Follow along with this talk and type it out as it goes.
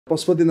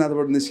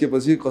पशुपतिनाथबाट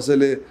निस्केपछि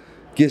कसैले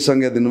के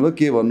संज्ञा दिनुभयो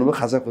के भन्नुभयो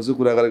खासा खोजु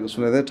कुरा गरेको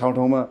सुनेको थिएँ ठाउँ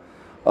ठाउँमा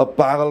अब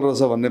पागल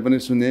रहेछ भन्ने पनि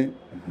सुने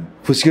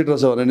फुस्केट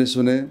रहेछ भन्ने पनि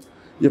सुने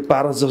यो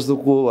पारस जस्तो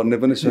को हो भन्ने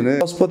पनि सुने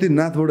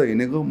पशुपतिनाथबाट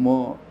हिँडेको म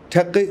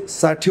ठ्याक्कै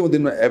 60औं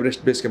दिनमा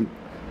एभरेस्ट बेस क्याम्प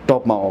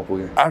टपमा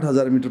पुगेँ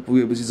 8000 मिटर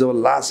पुगेपछि जब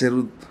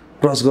लासहरू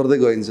क्रस गर्दै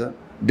गइन्छ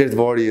डेड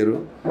बडीहरू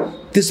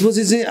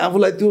त्यसपछि चाहिँ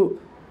आफूलाई त्यो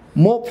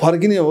म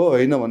फर्किने हो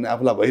होइन भन्ने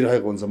आफूलाई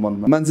भइरहेको हुन्छ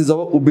मनमा मान्छे जब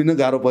उभिन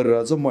गाह्रो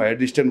परिरहेछ म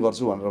हेड स्ट्यान्ड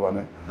गर्छु भनेर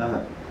भने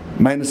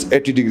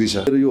 -80 डिग्री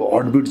छ यो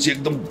हार्टबिट चाहिँ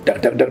एकदम ढक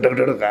ढक ढक ढक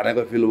ढक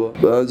हानेको फिल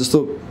भयो जस्तो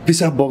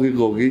पिसाब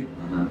बगेको हो कि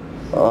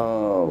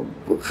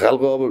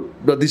खालको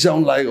अब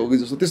दिशाउन लागेको हो कि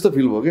जस्तो त्यस्तो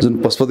फिल भयो कि जुन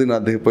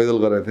पशुपतिनाथदेखि पैदल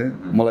गरेको थिएँ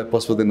मलाई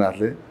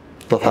पशुपतिनाथले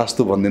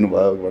तथास्तु भनिदिनु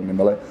भयो भन्ने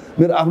मलाई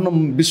मेरो आफ्नो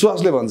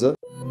विश्वासले भन्छ।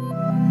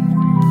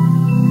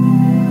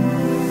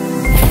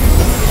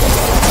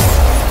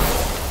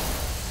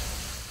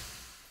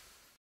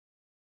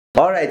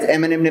 अलराइट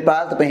MNM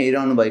नेपाल तपाईँ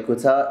हेरिरहनु भएको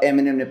छ।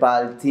 MNM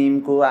नेपाल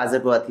टिमको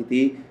आजको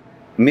अतिथि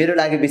मेरो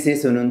लागि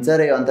विशेष हुनुहुन्छ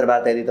र यो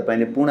अन्तर्वार्ता यदि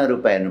तपाईँले पूर्ण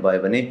रूपमा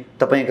हेर्नुभयो भने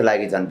तपाईँको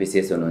लागि झन्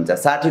विशेष हुनुहुन्छ।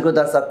 60 को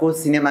दशकको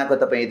सिनेमाको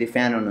तपाईँ यदि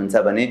फ्यान हुनुहुन्छ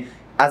भने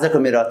आजको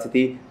मेरो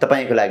अतिथि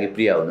तपाईँको लागि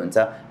प्रिय हुनुहुन्छ।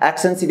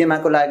 एक्सन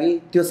सिनेमाको लागि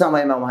त्यो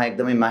समयमा उहाँ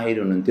एकदमै माहिर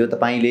हुनुहुन्थ्यो।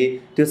 तपाईँले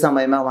त्यो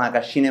समयमा उहाँका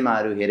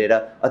सिनेमाहरू हेरेर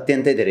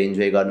अत्यन्तै धेरै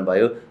इन्जोय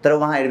गर्नुभयो। तर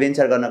उहाँ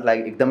एडभेन्चर गर्नको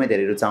लागि एकदमै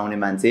धेरै रुचाउने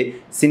मान्छे।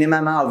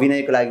 सिनेमामा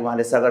अभिनयको लागि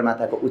उहाँले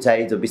सगरमाथाको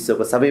उचाइ जो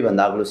विश्वको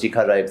सबैभन्दा अग्लो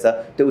शिखर रहेको छ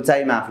त्यो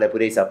उचाइमा आफूलाई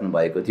पुर्याइसक्नु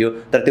भएको थियो।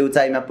 तर त्यो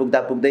उचाइमा पुग्दा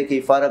पुग्दै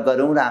केही फरक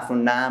गरौँ र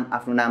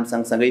आफ्नो नाम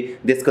सँगसँगै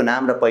देशको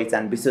नाम र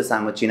पहिचान विश्व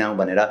सामु चिनाउँ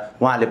भनेर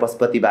उहाँले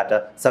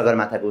पशुपतिबाट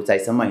सगरमाथाको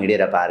उचाइसम्म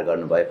हिँडेर पार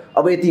गर्नुभयो।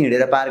 अब यति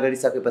हिँडेर पार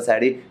गरिसके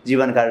पछाडि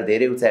जीवनका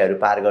धेरै उचाइहरू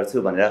पार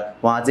गर्छु भनेर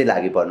उहाँ चाहिँ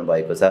लागि पर्नु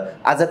भएको छ।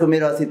 आजको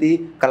मेरो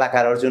अतिथि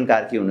कलाकार अर्जुन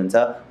कार्की हुनुहुन्छ।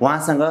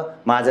 उहाँसँग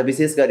म आज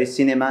विशेष गरी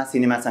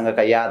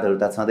सिनेमासँगका यादहरू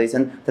त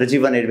छँदैछन् तर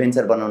जीवन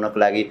एडभेन्चर बनाउनको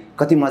लागि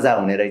कति मजा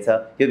हुने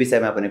रहेछ यो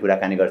विषयमा पनि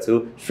कुराकानी गर्छु।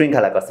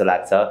 श्रृङ्खला कस्तो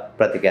लाग्छ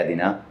प्रतिक्रिया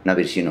दिन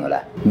नबिर्सिनुहोला।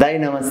 दाइ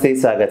नमस्ते,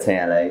 स्वागत छ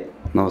यहाँलाई।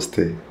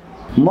 नमस्ते।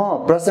 म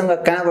प्रसङ्ग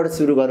कहाँबाट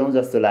सुरु गरौँ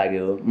जस्तो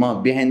लाग्यो। म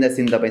बिहाइन्ड द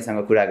सिन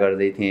तपाईँसँग कुरा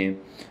गर्दै थिएँ।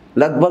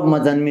 लगभग म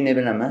जन्मिने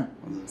बेलामा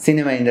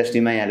सिनेमा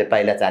इन्डस्ट्रीमा यहाँले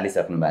पाइला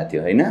चालिसक्नु भएको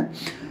थियो होइन?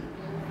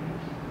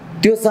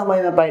 त्यो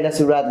समयमा पाइला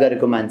सुरुवात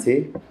गरेको मान्छे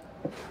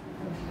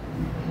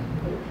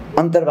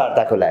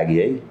अन्तर्वार्ताको लागि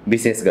है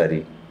विशेष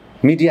गरी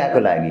मिडियाको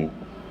लागि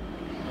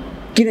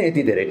किन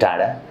यति धेरै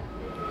टाढा?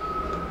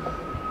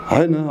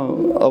 होइन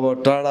अब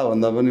टाढा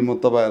भन्दा पनि म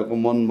तपाईँहरूको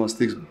मन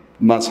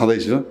मस्तिष्कमा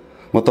छँदैछु।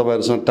 म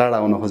तपाईँहरूसँग टाढा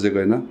हुन खोजेको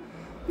होइन।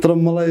 तर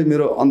मलाई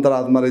मेरो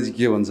अन्तरात्माले चाहिँ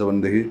के भन्छ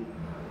भनेदेखि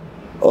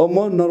अब म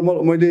नर्मल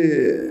मैले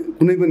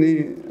कुनै पनि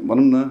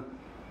भनौँ न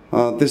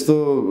त्यस्तो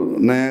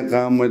नयाँ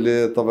काम मैले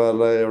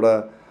तपाईँहरूलाई एउटा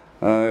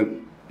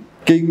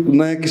केही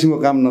नयाँ किसिमको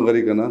काम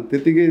नगरिकन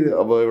त्यतिकै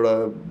अब एउटा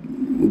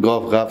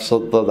गफ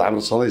त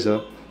हाम्रो छँदैछ।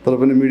 तर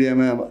पनि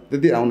मिडियामा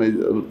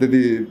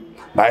त्यति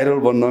भाइरल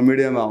बन्न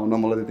मिडियामा आउन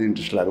मलाई त्यति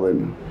इन्ट्रेस्ट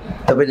लाग्दैन।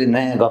 तपाईँले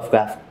नयाँ गफ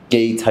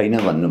केही छैन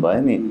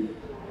भन्नुभयो नि,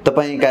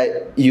 तपाईँका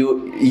यो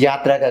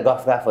यात्राका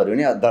गफगाफहरू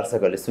नि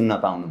दर्शकहरूले सुन्न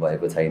पाउनु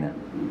भएको छैन।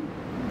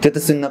 त्यो त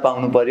सुन्न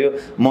पाउनु पर्यो।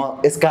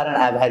 म यसकारण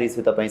आभारी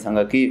छु तपाईँसँग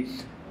कि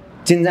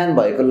चिन्जान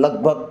भएको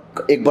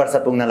लगभग 1 वर्ष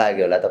पुग्न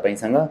लाग्यो होला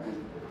तपाईँसँग।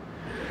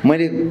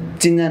 मैले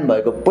चिन्जान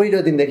भएको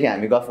पहिलो दिनदेखि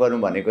हामी गफ गरौँ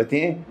भनेको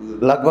थिएँ।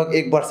 लगभग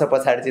 1 वर्ष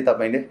पछाडि चाहिँ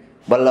तपाईँले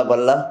बल्ल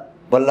बल्ल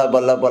बल्ल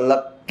बल्ल बल्ल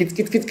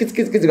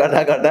किचकिच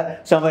गर्दा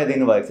समय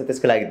दिनुभएको छ।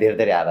 त्यसको लागि धेरै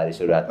धेरै आभारी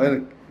सुरुवात। होइन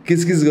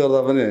किचकिच गर्दा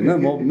पनि होइन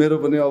मेरो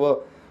पनि अब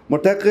म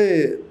ट्याक्कै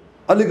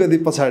अलिकति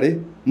पछाडि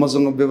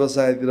मसँग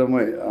व्यवसायतिर म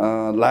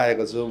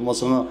लागेको छु।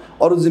 मसँग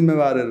अरू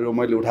जिम्मेवारीहरू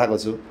मैले उठाएको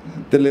छु।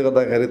 त्यसले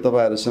गर्दाखेरि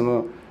तपाईँहरूसँग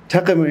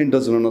ठ्याक्कै म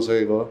इन्टच हुन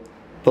नसकेको हो।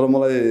 तर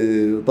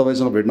मलाई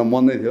तपाईँसँग भेट्न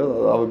मन नै थियो।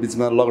 अब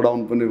बिचमा लकडाउन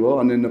पनि भयो,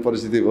 अन्य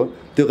परिस्थिति भयो।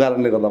 त्यो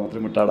कारणले गर्दा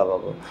मात्रै म टाढा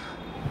भएको।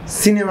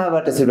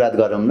 सिनेमाबाट सुरुवात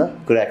गरौँ ल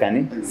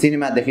कुराकानी।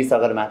 सिनेमादेखि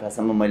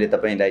सगरमाथासम्म मैले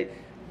तपाईँलाई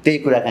त्यही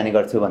कुराकानी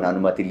गर्छु भन्ने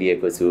अनुमति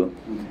लिएको छु।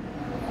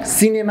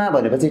 सिनेमा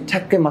भनेपछि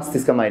ठ्याक्कै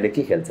मस्तिष्कमा अहिले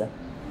के खेल्छ?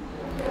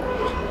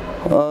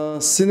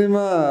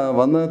 सिनेमा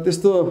भन्दा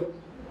त्यस्तो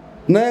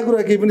नयाँ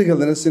कुरा केही पनि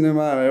खेल्दैन।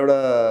 सिनेमा एउटा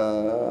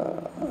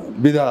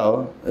विधा हो,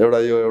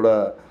 एउटा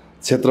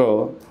क्षेत्र हो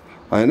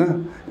होइन?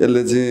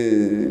 यसले चाहिँ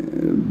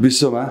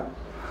विश्वमा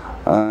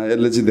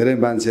यसले चाहिँ धेरै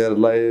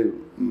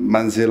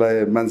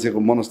मान्छेको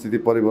मनस्थिति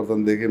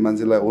परिवर्तनदेखि,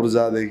 मान्छेलाई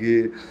ऊर्जादेखि,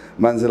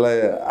 मान्छेलाई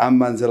आम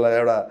मान्छेलाई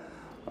एउटा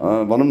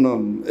भनौँ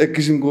न एक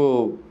किसिमको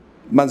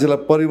मान्छेलाई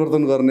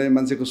परिवर्तन गर्ने,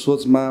 मान्छेको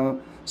सोचमा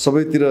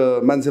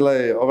सबैतिर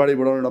मान्छेलाई अगाडि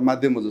बढाउने एउटा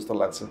माध्यम हो जस्तो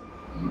लाग्छ।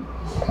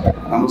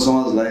 हाम्रो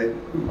समाजलाई,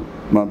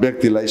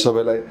 व्यक्तिलाई,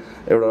 सबैलाई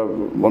एउटा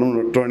भनौँ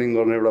न टर्निङ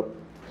गर्ने एउटा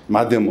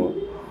माध्यम हो।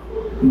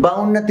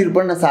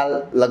 52-53 साल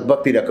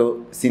लगभगतिरको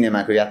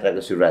सिनेमाको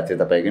यात्राको सुरुवात थियो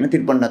तपाईँको होइन?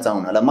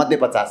 53-54 होला, मध्य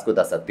 50 को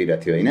दशकतिर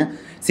थियो होइन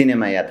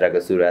सिनेमा यात्राको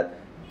सुरुवात।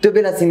 त्यो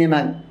बेला सिनेमा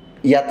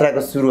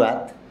यात्राको सुरुवात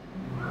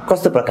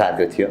कस्तो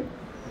प्रकारको थियो?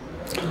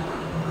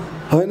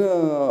 होइन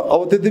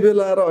अब त्यति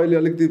बेला र अहिले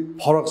अलिकति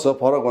फरक छ।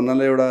 फरक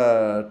भन्नाले एउटा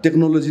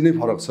टेक्नोलोजी नै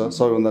फरक छ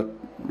सबैभन्दा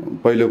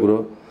पहिलो कुरो।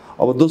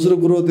 अब दोस्रो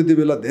कुरो त्यति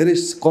बेला धेरै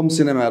कम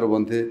सिनेमाहरू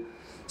बन्थे।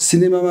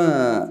 सिनेमामा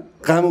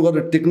काम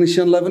गर्ने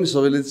टेक्निसियनलाई पनि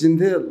सबैले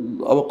चिन्थे,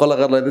 अब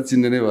कलाकारलाई त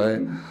चिन्ने नै भए।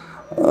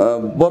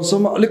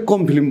 वर्षमा अलिक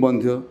कम फिल्म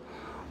बन्थ्यो।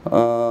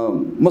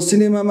 म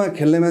सिनेमामा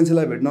खेल्ने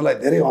मान्छेलाई भेट्नलाई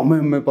धेरै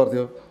हम्मै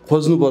पर्थ्यो,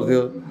 खोज्नु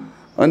पर्थ्यो।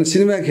 अनि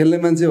सिनेमा खेल्ने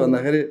मान्छे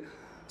भन्दाखेरि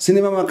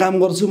सिनेमामा काम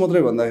गर्छु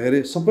मात्रै भन्दाखेरि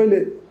सबैले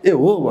ए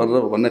हो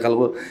भनेर भन्ने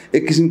खालको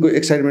एक किसिमको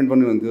एक्साइटमेन्ट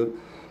पनि हुन्थ्यो।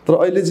 तर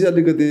अहिले चाहिँ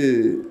अलिकति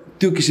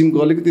त्यो किसिमको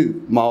अलिकति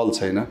माहौल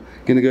छैन,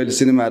 किनकि अहिले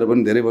सिनेमाहरू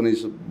पनि धेरै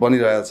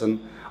बनिरहेका छन्।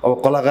 अब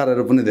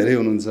कलाकारहरू पनि धेरै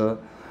हुनुहुन्छ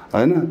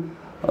होइन।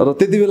 र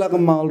त्यति बेलाको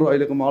माहौल र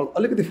अहिलेको माहौल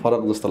अलिकति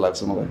फरक जस्तो लाग्छ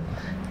मलाई।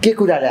 के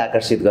कुराले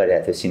आकर्षित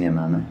गरेको थियो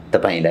सिनेमामा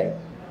तपाईँलाई?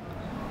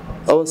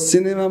 अब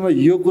सिनेमामा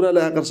यो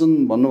कुराले आकर्षण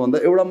भन्नुभन्दा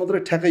एउटा मात्रै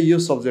ठ्याक्कै यो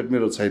सब्जेक्ट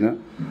मेरो छैन।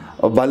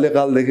 अब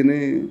बाल्यकालदेखि नै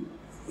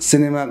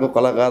सिनेमाको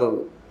कलाकार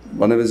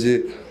भनेपछि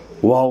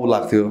वाउ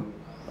लाग्थ्यो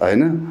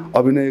होइन।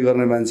 अभिनय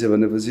गर्ने मान्छे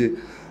भनेपछि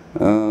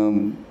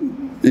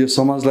यो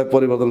समाजलाई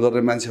परिवर्तन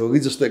गर्ने मान्छे हो कि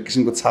जस्तो एक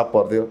किसिमको छाप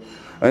पर्थ्यो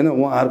होइन।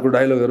 उहाँहरूको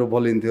डायलगहरू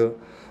बोलिन्थ्यो,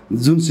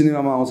 जुन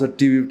सिनेमामा आउँछ,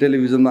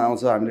 टेलिभिजनमा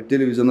आउँछ, हामीले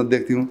टेलिभिजनमा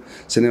देख्थ्यौँ,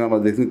 सिनेमामा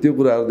देख्थ्यौँ, त्यो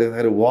कुराहरू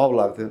देख्दाखेरि वाउ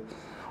लाग्थ्यो।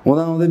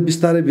 हुँदाहुँदै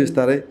बिस्तारै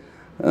बिस्तारै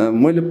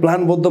मैले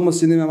प्लानबद्ध म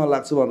सिनेमामा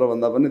लाग्छु भनेर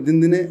भन्दा पनि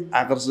दिनदिनै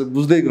आकर्षित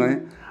बुझ्दै गएँ,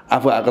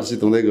 आफू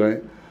आकर्षित हुँदै गएँ।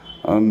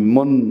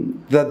 मन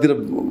त्यतातिर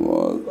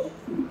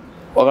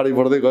अगाडि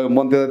बढ्दै गयो,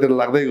 मन त्यतातिर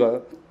लाग्दै गयो।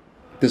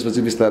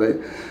 त्यसपछि बिस्तारै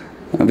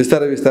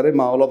बिस्तारै बिस्तारै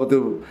माहौल अब त्यो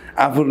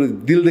आफूले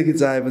दिलदेखि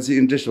चाहेपछि,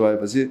 इन्ट्रेस्ट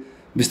भएपछि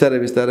बिस्तारै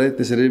बिस्तारै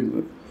त्यसरी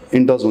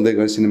इन्टच हुँदै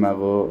गयो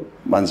सिनेमाको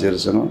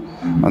मान्छेहरूसँग।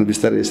 अनि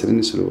बिस्तारै यसरी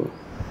नै सुरु भयो।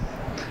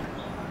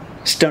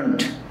 स्टन्ट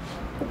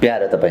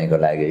प्यारो तपाईँको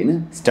लागि होइन?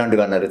 स्टन्ट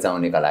गर्न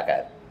रुचाउने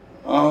कलाकार?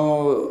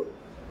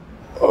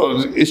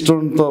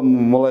 स्टन्ट त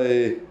मलाई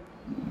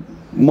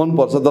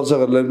मनपर्छ।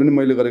 दर्शकहरूले पनि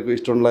मैले गरेको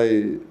स्टन्टलाई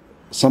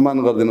सम्मान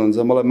गरिदिनुहुन्छ,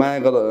 मलाई माया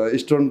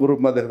स्टन्टको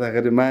रूपमा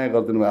देख्दाखेरि माया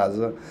गरिदिनु भएको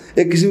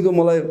छ। एक किसिमको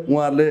मलाई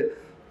उहाँहरूले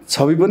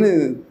छवि पनि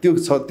त्यो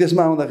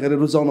त्यसमा आउँदाखेरि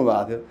रुचाउनु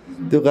भएको थियो,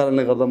 त्यो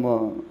कारणले गर्दा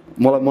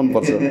मलाई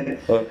मनपर्छ।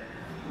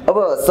 अब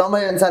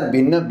समयअनुसार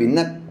भिन्न भिन्न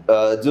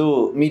जो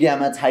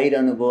मिडियामा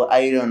छाइरहनु भयो,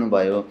 आइरहनु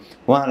भयो,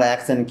 उहाँलाई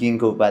एक्सन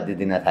किङको उपाधि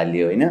दिन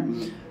थालियो होइन।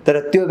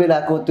 तर त्यो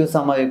बेलाको त्यो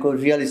समयको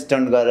रियल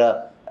स्टन्ट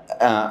गरेर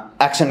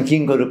एक्सन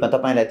किङको रूपमा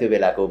तपाईँलाई त्यो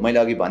बेलाको, मैले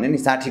अघि भने नि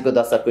 60को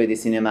दशकको यदि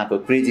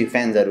सिनेमाको क्रेजी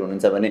फ्यान्सहरू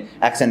हुनुहुन्छ भने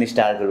एक्सन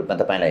स्टारको रूपमा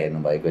तपाईँलाई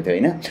हेर्नुभएको थियो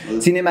होइन।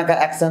 सिनेमाका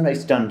एक्सन र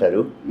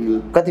स्टन्टहरू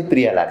कति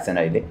प्रिय लाग्छन्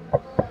अहिले?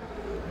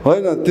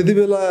 होइन, त्यति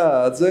बेला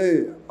चाहिँ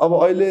अब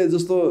अहिले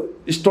जस्तो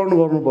स्टन्ट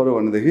गर्नु पऱ्यो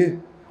भनेदेखि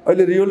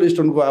अहिले रियल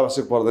स्टन्टको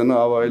आवश्यक पर्दैन।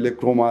 अब अहिले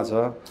क्रोमा छ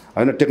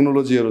होइन,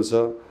 टेक्नोलोजीहरू छ।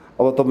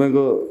 अब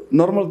तपाईँको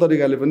नर्मल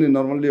तरिकाले पनि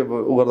नर्मल्ली अब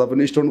उ गर्दा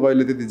पनि स्टन्टको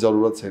अहिले त्यति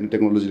जरुरत छैन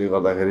टेक्नोलोजीले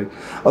गर्दाखेरि।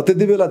 अब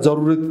त्यति बेला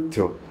जरुरत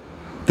थियो,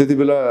 त्यति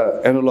बेला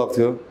एनालग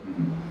थियो।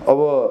 अब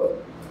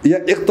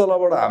यहाँ एक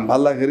तलाबाट हाम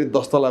फाल्दाखेरि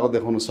 10 तलाको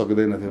देखाउन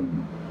सकिँदैन थियो।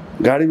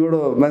 गाडीबाट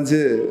मान्छे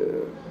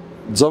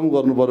जम्प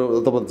गर्नु पऱ्यो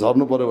अथवा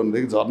झर्नु पऱ्यो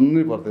भनेदेखि झर्नु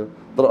नै पर्थ्यो।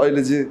 तर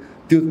अहिले चाहिँ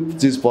त्यो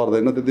चिज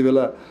पर्दैन। त्यति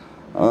बेला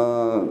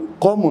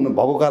कम हुनु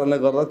भएको कारणले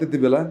गर्दा त्यति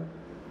बेला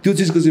त्यो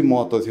चिजको चाहिँ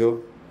महत्त्व थियो।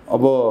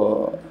 अब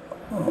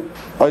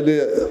अहिले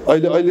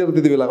अहिले अहिले र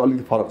त्यति बेलाको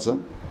अलिकति फरक छ।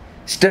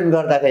 स्टन्ट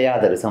गर्दाका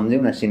यादहरू सम्झौँ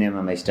न।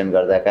 सिनेमामा स्टन्ट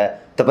गर्दाका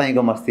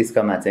तपाईँको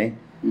मस्तिष्कमा चाहिँ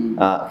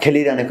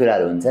खेलिरहने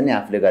कुराहरू हुन्छन् नि,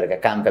 आफूले गरेका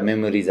कामका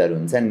मेमोरिजहरू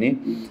हुन्छन् नि,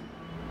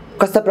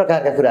 कस्ता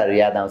प्रकारका कुराहरू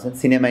याद आउँछन्?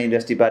 सिनेमा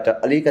इन्डस्ट्रीबाट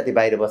अलिकति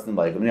बाहिर बस्नु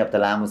भएको पनि अब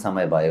त लामो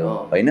समय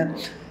भयो होइन,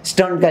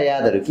 स्टन्टका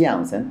यादहरू के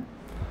आउँछन्?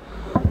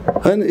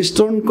 होइन,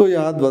 स्टन्टको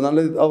याद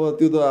भन्नाले अब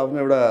त्यो त आफ्नो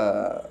एउटा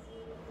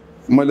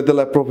मैले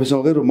त्यसलाई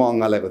प्रोफेसनलकै रूपमा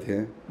अँगालेको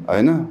थिएँ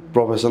होइन,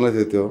 प्रोफेसनलै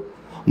थियो त्यो।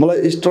 मलाई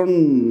स्टन्ट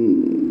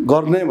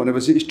गर्ने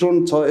भनेपछि स्टन्ट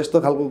छ, यस्तो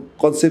खालको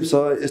कन्सेप्ट छ,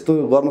 यस्तो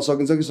गर्न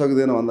सकिन्छ कि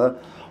सकिँदैन भन्दा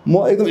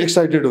म एकदम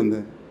एक्साइटेड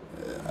हुन्थेँ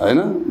होइन।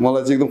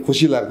 मलाई चाहिँ एकदम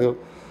खुसी लाग्थ्यो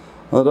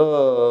र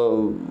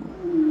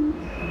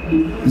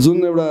जुन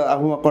एउटा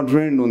आफूमा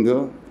कन्फिडेन्ट हुन्थ्यो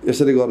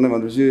यसरी गर्ने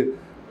भनेपछि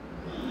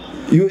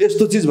यो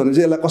यस्तो चिज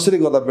भनेपछि यसलाई कसरी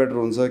गर्दा बेटर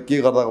हुन्छ, के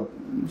गर्दा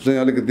चाहिँ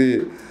अलिकति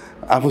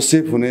आफू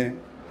सेफ हुने,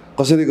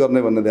 कसरी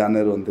गर्ने भन्ने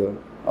ध्यानहरू हुन्थ्यो।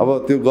 अब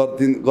त्यो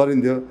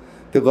गरिन्थ्यो।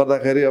 त्यो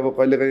गर्दाखेरि अब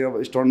कहिलेकाहीँ अब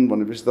स्टन्ट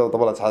भनेपछि त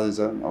तपाईँलाई थाहा छ,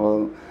 अब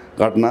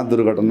घटना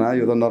दुर्घटना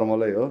यो त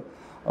नर्मलै हो।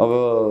 अब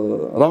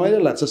रमाइलो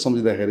लाग्छ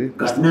सम्झिँदाखेरि।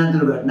 घटना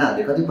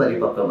दुर्घटनाहरूले कति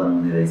परिपक्व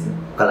बनाउने रहेछ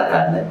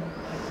कलाकारलाई?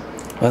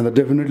 होइन,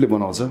 डेफिनेटली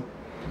बनाउँछ।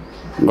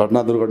 घटना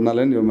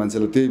दुर्घटनाले नि यो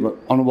मान्छेलाई त्यही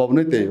अनुभव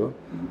नै त्यही हो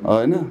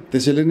होइन।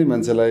 त्यसैले नै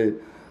मान्छेलाई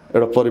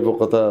एउटा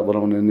परिपक्वता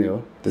बनाउने नै हो,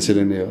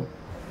 त्यसैले नै हो।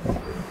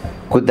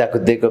 कुद्दा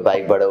कुद्दैको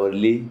बाइकबाट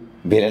ओर्ली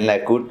भिलेनलाई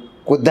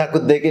कुद्दा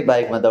कुद्दैकै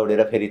बाइकमा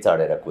दौडेर फेरि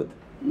चढेर कुद,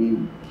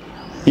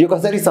 यो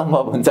कसरी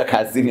सम्भव हुन्छ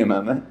खास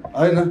सिनेमामा?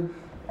 होइन,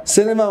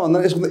 सिनेमा भन्दा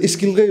यसको त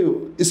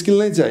स्किल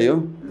नै चाहियो।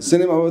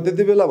 सिनेमा अब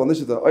त्यति बेला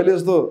भन्दैछु त, अहिले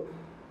जस्तो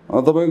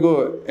तपाईँको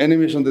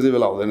एनिमेसन त्यति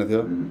बेला हुँदैन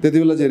थियो। त्यति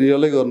बेला चाहिँ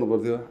रियलै गर्नु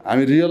पर्थ्यो,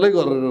 हामी रियलै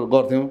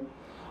गर्थ्यौँ।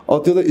 अब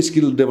त्यो त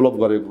स्किल डेभलप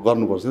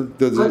गर्नुपर्छ।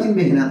 त्यो कति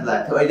मेहनत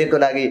लाग्थ्यो? अहिलेको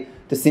लागि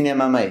त्यो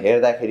सिनेमामा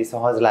हेर्दाखेरि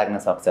सहज लाग्न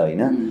सक्छ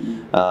होइन,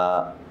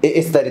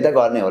 यसरी त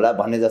गर्ने होला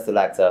भन्ने जस्तो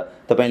लाग्छ।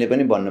 तपाईँले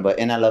पनि भन्नुभयो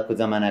एनालगको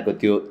जमानाको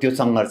त्यो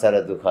सङ्घर्ष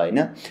र दुःख होइन,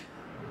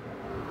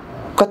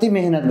 कति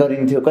मेहनत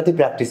गरिन्थ्यो, कति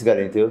प्र्याक्टिस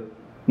गरिन्थ्यो?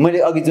 मैले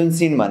अघि जुन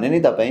सिन भने नि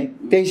तपाईँ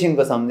त्यही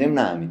सिनको सम्झ्यौँ न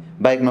हामी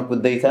बाइकमा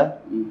कुद्दैछ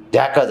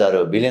ढ्याक्क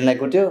झऱ्यो भिलेनलाई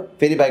कुट्यो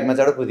फेरि बाइकमा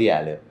चढ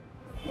कुदिहाल्यो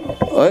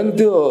होइन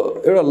त्यो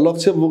एउटा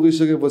लक्ष्य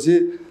बोकिसकेपछि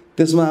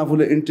त्यसमा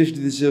आफूले इन्ट्रेस्ट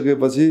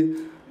दिइसकेपछि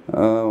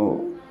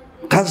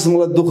खास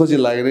मलाई दुःख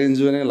चाहिँ लागेन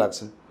इन्जोय नै लाग्छ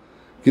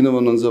किन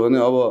भन्नुहुन्छ भने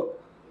अब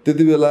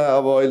त्यति बेला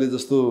अब अहिले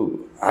जस्तो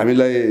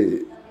हामीलाई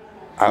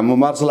म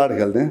मार्सल आर्ट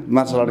खेल्थेँ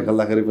मार्सल आर्ट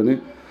खेल्दाखेरि पनि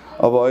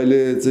अब अहिले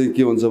चाहिँ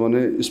के हुन्छ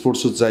भने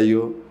स्पोर्ट्स सुज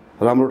चाहियो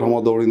राम्रो ठाउँमा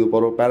दौडिनु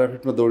पर्यो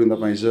प्याराफिटमा दौडिँदा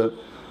पाइन्छ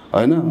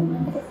होइन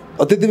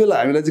त्यति बेला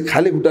हामीलाई चाहिँ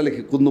खाली खुट्टाले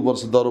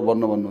कुद्नुपर्छ डह्रो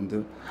बन्न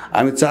भन्नुहुन्थ्यो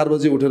हामी 4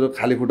 बजी उठेर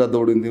खाली खुट्टा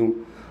दौडिन्थ्यौँ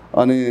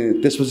अनि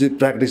त्यसपछि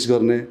प्र्याक्टिस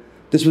गर्ने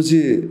त्यसपछि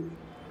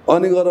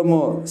अनि गएर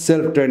म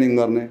सेल्फ ट्रेनिङ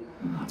गर्ने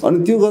अनि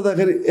त्यो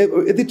गर्दाखेरि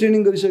यति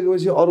ट्रेनिङ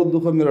गरिसकेपछि अरू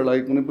दुःख मेरो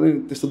लागि कुनै पनि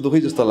त्यस्तो दुःखै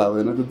जस्तो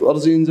लाग्दैन अरू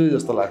चाहिँ इन्जोय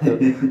जस्तो लाग्थ्यो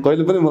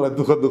कहिले पनि मलाई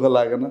दुःख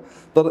लागेन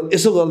तर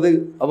यसो गर्दै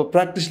अब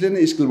प्र्याक्टिसले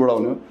नै स्किल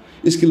बढाउने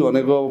हो स्किल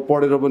भनेको अब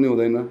पढेर पनि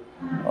हुँदैन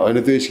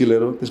होइन त्यो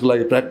स्किलहरू त्यसको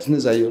लागि प्र्याक्टिस नै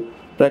चाहियो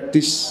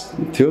प्र्याक्टिस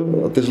थियो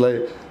त्यसलाई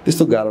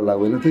त्यस्तो गाह्रो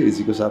लाग्दैन थियो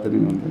इजीको साथै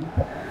नै हुन्थ्यो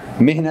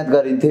मेहनत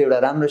गरिन्थ्यो एउटा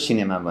राम्रो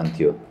सिनेमा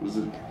बन्थ्यो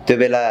त्यो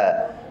बेला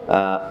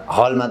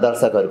हलमा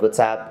दर्शकहरूको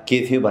चाप के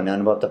थियो भन्ने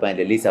अनुभव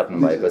तपाईँले लिइसक्नु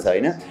भएको छ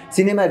होइन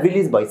सिनेमा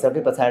रिलिज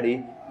भइसके पछाडि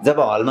जब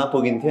हलमा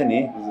पुगिन्थ्यो नि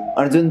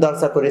अनि जुन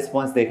दर्शकको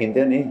रेस्पोन्स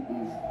देखिन्थ्यो नि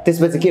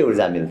त्यसपछि के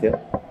ऊर्जा मिल्थ्यो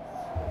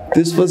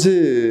त्यसपछि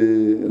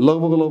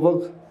लगभग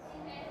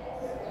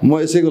म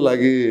यसैको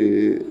लागि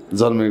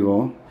जन्मेको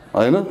हो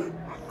होइन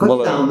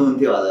कति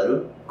आउनुहुन्थ्यो हलहरू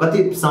कति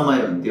समय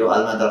हुन्थ्यो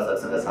हलमा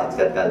दर्शकसँग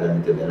साक्षात्कार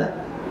गर्ने त्यो बेला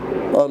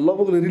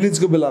लगभग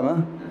रिलिजको बेलामा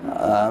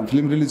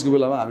फिल्म रिलिजको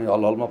बेलामा हामी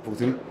हलमा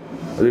पुग्थ्यौँ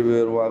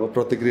रिभ्यूहरू उहाँको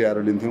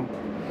प्रतिक्रियाहरू लिन्थ्यौँ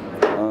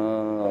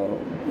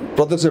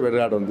प्रत्यक्ष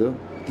भेटघाट हुन्थ्यो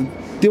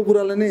त्यो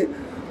कुराले नै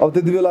अब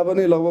त्यति बेला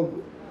पनि लगभग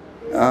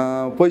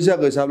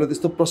पैसाको हिसाबले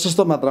त्यस्तो प्रशस्त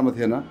मात्रामा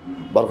थिएन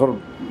भर्खर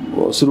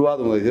सुरुवात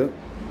हुँदै थियो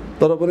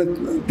तर पनि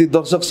ती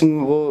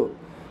दर्शकसँगको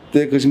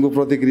त्यो किसिमको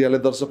प्रतिक्रियाले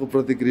दर्शकको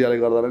प्रतिक्रियाले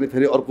गर्दा नै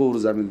फेरि अर्को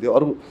ऊर्जा मिल्थ्यो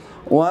अर्को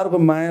उहाँहरूको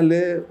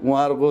मायाले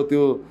उहाँहरूको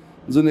त्यो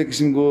जुन एक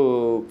किसिमको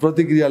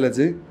प्रतिक्रियाले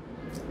चाहिँ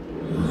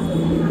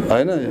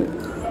होइन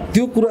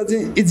त्यो कुरा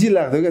चाहिँ इजी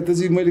लाग्थ्यो क्या त्यो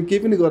चाहिँ मैले केही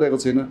पनि गरेको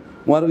छैन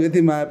उहाँहरूको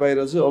यति माया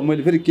पाइरहेको छु अब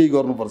मैले फेरि केही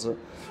गर्नुपर्छ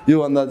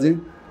योभन्दा चाहिँ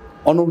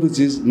अनौठो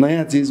चिज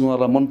नयाँ चिज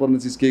उहाँहरूलाई मनपर्ने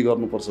चिज केही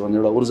गर्नुपर्छ भन्ने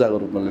एउटा ऊर्जाको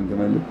रूपमा लिन्थेँ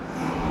मैले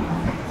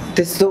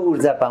त्यस्तो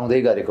ऊर्जा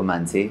पाउँदै गरेको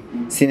मान्छे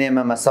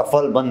सिनेमामा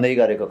सफल बन्दै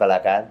गरेको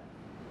कलाकार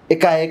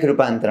एकाएक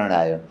रूपान्तरण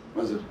आयो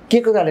के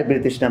कुराले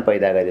वितृष्णा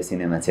पैदा गर्यो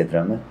सिनेमा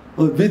क्षेत्रमा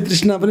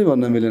वितृष्णा पनि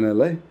भन्न मिलेन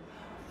यसलाई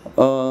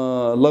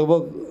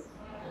लगभग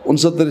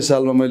 69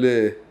 सालमा मैले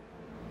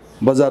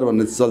बजार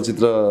भन्ने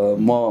चलचित्र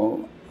म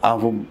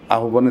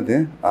आफू पनि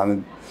थिएँ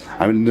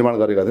हामीले निर्माण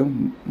गरेका थियौँ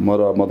म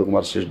र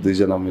मधुकुमार श्रेष्ठ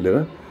दुईजना मिलेर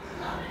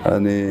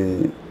अनि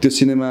त्यो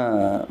सिनेमा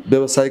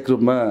व्यावसायिक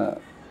रूपमा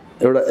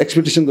एउटा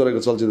एक्सपेक्टेसन गरेको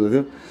चलचित्र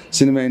थियो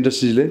सिनेमा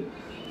इन्डस्ट्रीले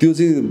त्यो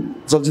चाहिँ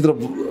चलचित्र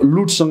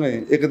लुटसँगै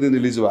एकै दिन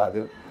रिलिज भएको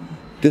थियो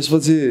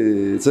त्यसपछि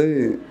चाहिँ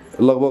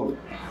लगभग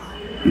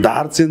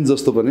धार चेन्ज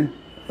जस्तो पनि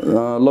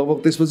लगभग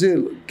त्यसपछि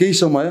केही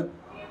समय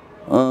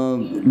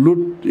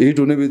लुट हिट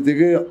हुने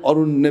बित्तिकै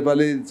अरू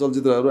नेपाली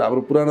चलचित्रहरू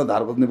हाम्रो पुरानो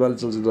धारको नेपाली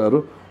चलचित्रहरू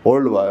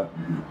होल्ड भयो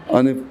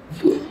अनि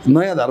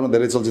नयाँ धारमा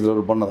धेरै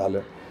चलचित्रहरू बन्न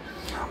थाल्यो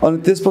अनि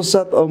त्यस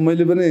पश्चात अब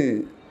मैले पनि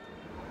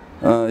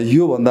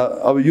योभन्दा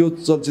अब यो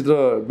चलचित्र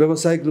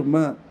व्यावसायिक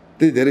रूपमा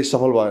त्यही धेरै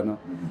सफल भएन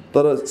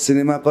तर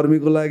सिनेमा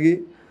कर्मीको लागि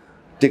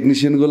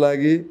टेक्निसियनको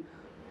लागि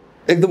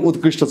एकदम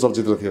उत्कृष्ट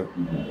चलचित्र थियो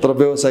तर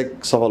व्यावसायिक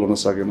सफल हुन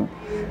सकेन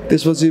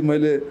त्यसपछि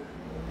मैले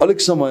अलिक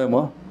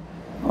समयमा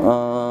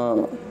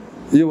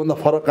योभन्दा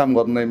फरक काम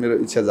गर्ने मेरो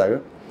इच्छा जाग्यो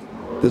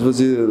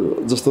त्यसपछि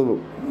जस्तो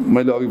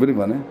मैले अघि पनि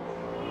भने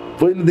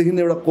पहिलेदेखि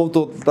नै एउटा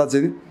कौतूहलता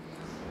चाहिँ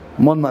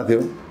मनमा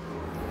थियो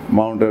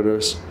माउन्ट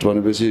एभरेस्ट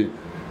भनेपछि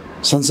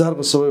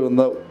संसारको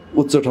सबैभन्दा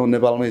उच्च ठाउँ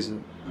नेपालमै छ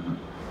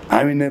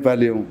हामी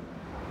नेपाली हौँ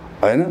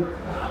होइन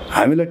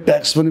हामीलाई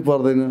ट्याक्स पनि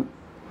पर्दैन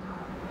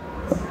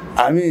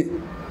हामी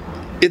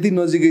यति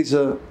नजिकै छ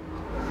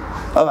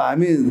अब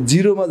हामी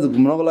जिरोमा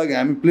घुम्नको लागि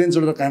हामी प्लेन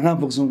चढेर कहाँ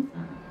पुग्छौँ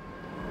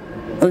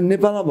अनि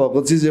नेपालमा भएको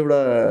चिज एउटा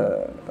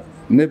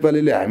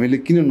नेपालीले हामीले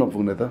किन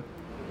नपुग्ने त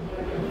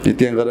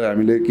त्यहाँ गएर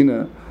हामीले किन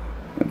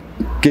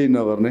केही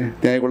नगर्ने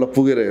त्यहाँ एकपल्ट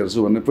पुगेर हेर्छु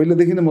भन्ने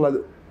पहिलेदेखि नै मलाई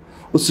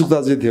उत्सुकता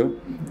चाहिँ थियो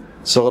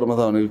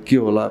सगरमाथा भनेको के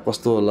होला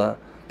कस्तो होला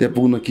त्यहाँ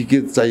पुग्न के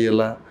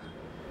चाहिएला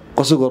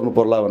कसो गर्नु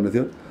पर्ला भन्ने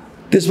थियो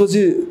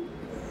त्यसपछि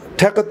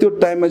ठ्याक्क त्यो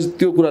टाइममा चाहिँ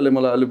त्यो कुराले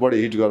मलाई अलिक बढी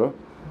हिट गर्यो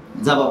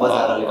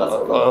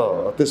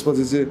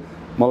त्यसपछि चाहिँ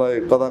मलाई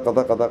कता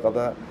कता कता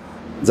कता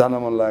जान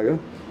मन लाग्यो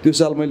त्यो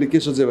साल मैले के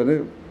सोचेँ भने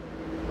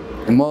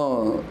म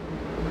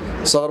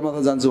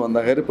सगरमाथा जान्छु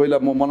भन्दाखेरि पहिला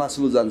म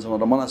मनासुलु जान्छु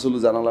भनेर मनासुलु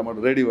जानलाई म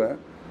रेडी भएँ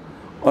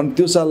अनि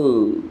त्यो साल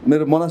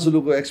मेरो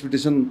मनासुलुको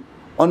एक्सपेक्टेसन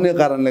अन्य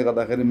कारणले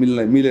गर्दाखेरि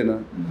मिलेन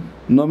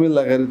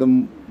नमिल्दाखेरि त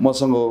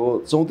मसँग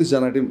 34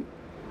 जना टिम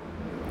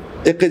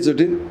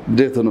एकैचोटि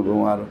डेथ हुनुभयो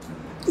उहाँहरू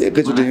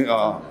एकैचोटि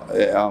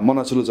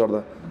मनासुलु चढ्दा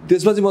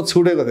त्यसपछि म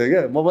छुटेको थिएँ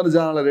क्या म पनि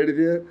जानलाई रेडी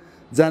थिएँ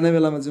जाने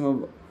बेलामा चाहिँ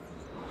म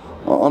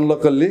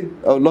अनलक्कल्ली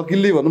अब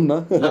लकिल्ली भनौँ न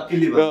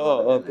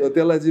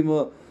त्यसलाई चाहिँ म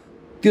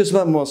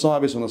त्यसमा म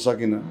समावेश हुन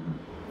सकिनँ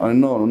अनि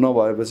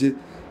नभएपछि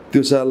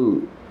त्यो साल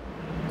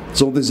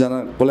 34 जना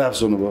कोल्याप्स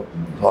हुनुभयो,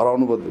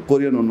 हराउनु भयो।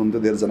 कोरियन हुनुहुन्थ्यो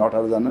धेरैजना,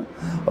 18 जना,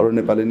 अरू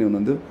नेपाली नै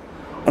हुनुहुन्थ्यो।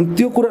 अनि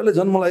त्यो कुराले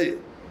झन् मलाई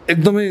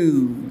एकदमै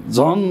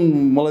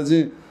मलाई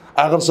चाहिँ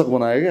आकर्षक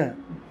बनायो क्या।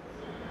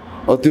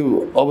 त्यो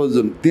अब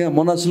त्यहाँ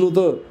मनासलु त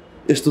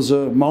यस्तो छ,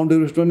 माउन्ट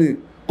एभरेस्ट पनि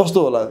कस्तो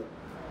होला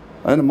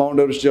होइन, माउन्ट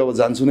एभरेस्ट अब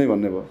जान्छु नै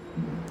भन्ने भयो।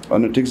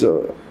 अनि ठिक छ,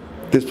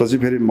 त्यसपछि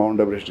फेरि माउन्ट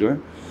एभरेस्ट गएँ।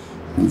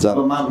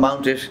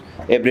 माउन्ट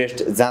एभरेस्ट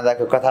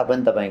जाँदाको कथा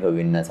पनि तपाईँको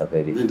भिन्न छ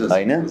फेरि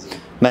होइन।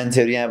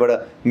 मान्छेहरू यहाँबाट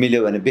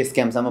मिल्यो भने बेस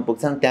क्याम्पसम्म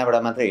पुग्छन्, त्यहाँबाट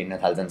मात्रै हिँड्न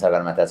थाल्छन्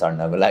सगरमाथा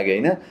चढ्नको लागि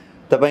होइन।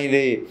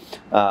 तपाईँले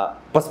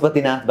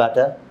पशुपतिनाथबाट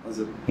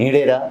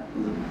हिँडेर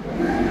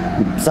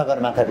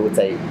सगरमाथाको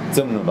उचाइ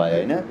चुम्नुभयो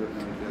होइन।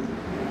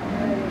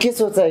 के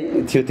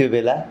सोचाइ थियो त्यो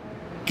बेला,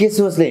 के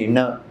सोचले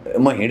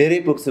म हिँडेरै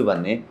पुग्छु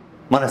भन्ने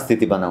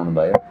मनस्थिति बनाउनु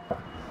भयो?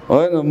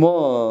 होइन, म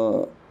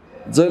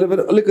जहिले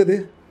पनि अलिकति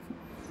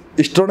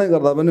स्टर्नै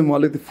गर्दा पनि म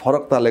अलिकति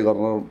फरक तालले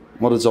गर्न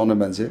म रुचाउने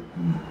मान्छे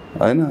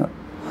होइन।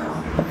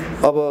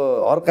 अब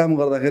हर काम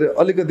गर्दाखेरि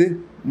अलिकति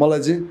मलाई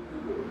चाहिँ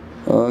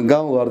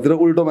गाउँघरतिर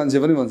उल्टो मान्छे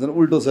पनि भन्छन्,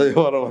 उल्टो छ यो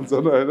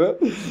भन्छन् होइन।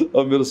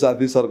 अब मेरो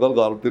साथी सर्कल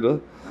घरतिर,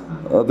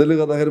 त्यसले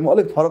गर्दाखेरि म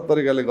अलिक फरक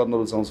तरिकाले गर्न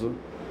रुचाउँछु।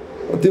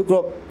 त्यो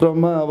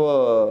क्रममा अब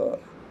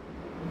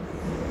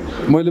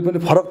मैले पनि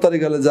फरक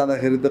तरिकाले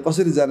जाँदाखेरि त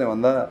कसरी जाने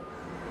भन्दा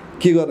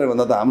के गर्ने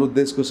भन्दा त हाम्रो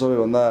देशको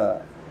सबैभन्दा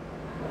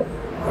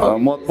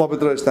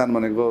पवित्र स्थान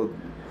भनेको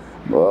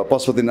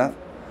पशुपतिनाथ,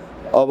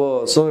 अब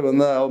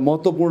सबैभन्दा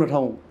महत्त्वपूर्ण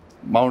ठाउँ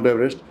माउन्ट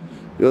एभरेस्ट,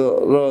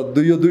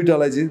 यो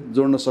दुईटालाई चाहिँ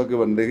जोड्न सक्यो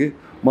भनेदेखि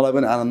मलाई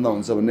पनि आनन्द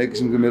हुन्छ भन्ने एक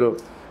किसिमको मेरो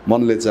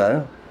मनले चाह्यो।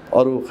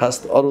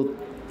 अरू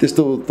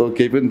त्यस्तो त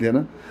केही पनि थिएन।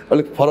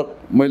 अलिक फरक,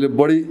 मैले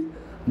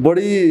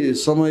बढी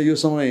समय यो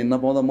समय हिँड्न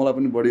पाउँदा मलाई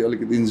पनि बढी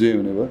अलिकति इन्जोय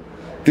हुने भयो,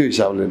 त्यो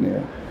हिसाबले नै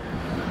हो।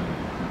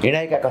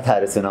 हिँडाइका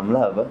कथाहरू सुनौँ ल।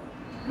 अब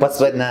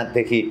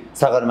पशुपतिनाथदेखि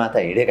सगरमाथा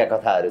हिँडेका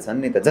कथाहरू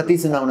छन् नि त, जति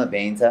सुनाउन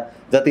भ्याइन्छ,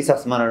 जति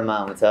संस्मरणमा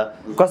आउँछ।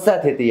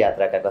 कस्ता थिए ती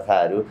यात्राका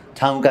कथाहरू,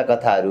 ठाउँका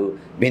कथाहरू?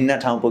 भिन्न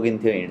ठाउँ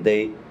पुगिन्थ्यो हिँड्दै,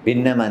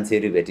 भिन्न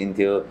मान्छेहरू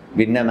भेटिन्थ्यो,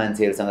 भिन्न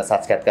मान्छेहरूसँग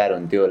साक्षात्कार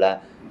हुन्थ्यो होला,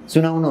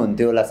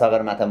 सुनाउनुहुन्थ्यो होला।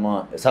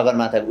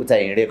 सगरमाथा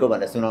उचाइ हिँडेको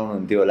भनेर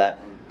सुनाउनुहुन्थ्यो होला।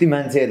 ती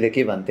मान्छेहरूले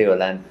के भन्थ्यो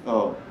होला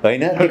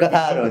होइन, ती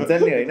कथाहरू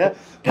हुन्छन् नि होइन।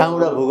 ठाउँ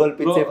र भूगोल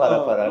पछि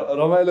फरक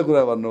रमाइलो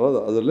कुरा भन्नुभयो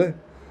हजुरले।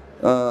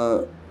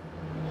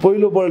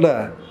 पहिलोपल्ट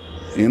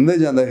हिँड्दै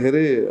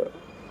जाँदाखेरि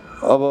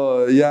अब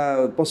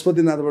यहाँ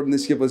पशुपतिनाथबाट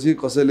निस्केपछि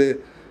कसैले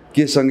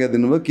के संज्ञा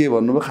दिनुभयो, के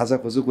भन्नुभयो, खासा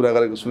खोसो कुरा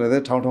गरेको सुनेको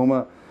थिएँ। ठाउँमा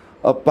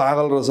अब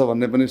पागल रहेछ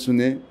भन्ने पनि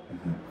सुने,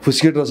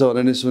 फुस्केट रहेछ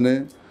भन्ने पनि सुने,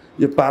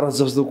 यो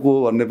पारस जस्तो को हो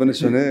भन्ने पनि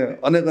सुने।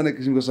 अनेक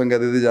किसिमको संज्ञा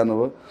दिँदै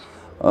जानुभयो।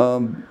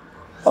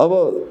 अब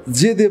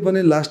जे दिए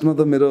पनि लास्टमा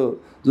त मेरो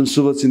जुन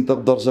शुभचिन्तक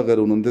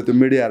दर्शकहरू हुनुहुन्थ्यो त्यो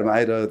मिडियाहरूमा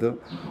आइरहेको थियो,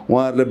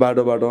 उहाँहरूले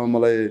बाटोमा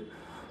मलाई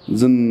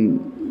जुन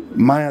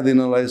माया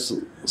दिनलाई,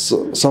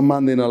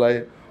 सम्मान दिनलाई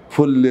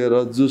फुल लिएर,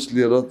 जुस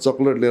लिएर,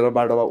 चक्लेट लिएर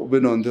बाटोमा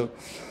उभिनुहुन्थ्यो।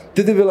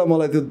 त्यति बेला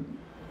मलाई त्यो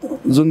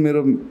जुन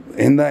मेरो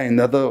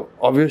हिँड्दा त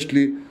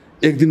अभियसली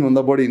एक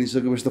दिनभन्दा बढी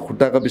हिँडिसकेपछि त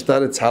खुट्टाका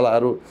बिस्तारै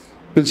छालाहरू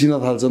पिल्सिन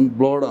थाल्छन्,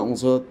 ब्लड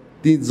आउँछ,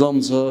 ती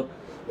जम्छ,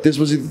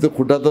 त्यसपछि त्यो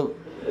खुट्टा त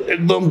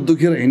एकदम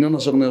दुखेर हिँड्न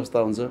नसक्ने अवस्था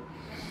हुन्छ।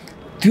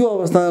 त्यो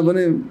अवस्थामा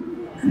पनि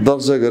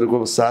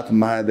दर्शकहरूको साथ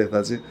माया देख्दा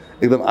चाहिँ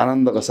एकदम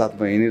आनन्दका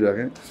साथमा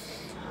हिँडिरहेँ।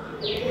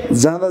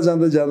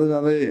 जाँदै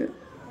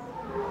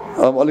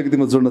अब अलिकति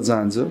म जोड्न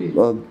चाहन्छु।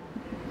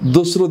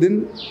 दोस्रो दिन,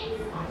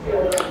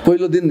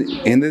 पहिलो दिन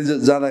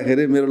हिँड्दै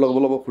जाँदाखेरि मेरो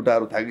लगभग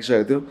खुट्टाहरू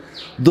थाकिसकेको थियो।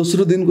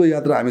 दोस्रो दिनको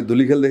यात्रा हामी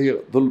धुलीखेलदेखि,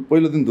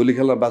 पहिलो दिन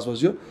धुलीखेलमा बास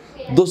बस्यो।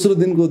 दोस्रो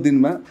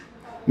दिनमा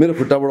मेरो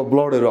खुट्टाबाट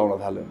ब्लडहरू आउन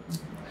थाल्यो।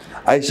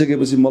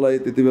 आइसकेपछि मलाई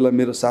त्यति बेला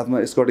मेरो साथमा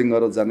स्कटिङ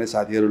गरेर जाने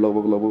साथीहरू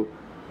लगभग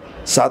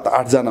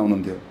 7-8 जना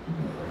हुनुहुन्थ्यो।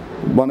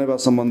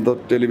 बनेपासम्म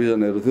त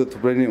टेलिभिजनहरू थियो,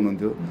 थुप्रै नै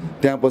हुनुहुन्थ्यो।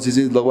 त्यहाँ पछि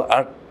चाहिँ लगभग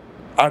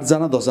 8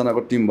 जना 10 जनाको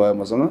टिम भयो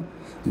मसँग।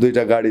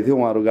 2टा गाडी थियो,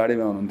 उहाँहरू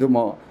गाडीमा हुनुहुन्थ्यो, म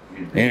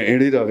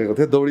हिँडिरहेको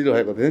थिएँ,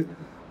 दौडिरहेको थिएँ,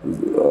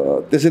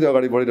 त्यसरी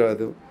अगाडि बढिरहेको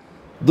थियो।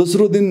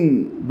 दोस्रो दिन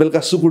बेलुका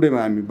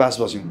सुकुटेमा हामी बास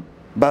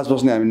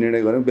बस्ने हामी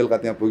निर्णय गऱ्यौँ। बेलुका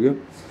त्यहाँ पुग्यो।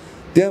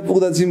 त्यहाँ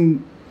पुग्दा चाहिँ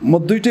म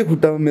दुईटै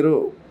खुट्टामा मेरो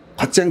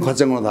खच्याङ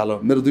हुन थाल्यो।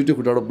 मेरो दुईटै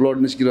खुट्टाबाट ब्लड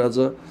निस्किरहेछ।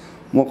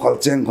 म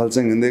खल्च्याङ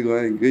हिँड्दै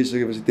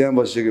गइसकेपछि त्यहाँ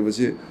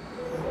बसिसकेपछि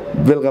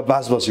बेलुका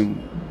बास बस्यौँ।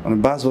 अनि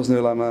बास बस्ने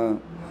बेलामा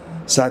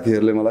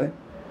साथीहरूले मलाई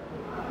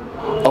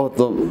अब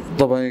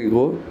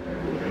तपाईँको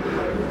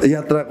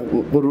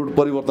यात्राको रुट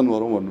परिवर्तन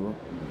गरौँ भन्नुभयो।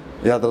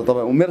 यात्रा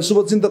तपाईँ मेरो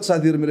शुभचिन्तक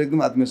साथीहरू, मेरो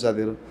एकदम आत्मीय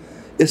साथीहरू,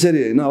 यसरी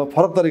होइन अब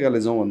फरक तरिकाले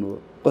जाउँ भन्नुभयो।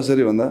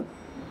 कसरी भन्दा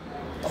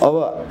अब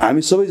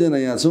हामी सबैजना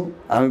यहाँ छौँ,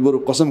 हामी बरु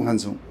कसम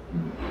खान्छौँ,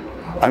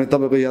 हामी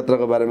तपाईँको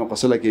यात्राको बारेमा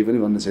कसैलाई केही पनि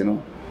भन्ने छैनौँ।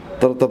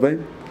 तर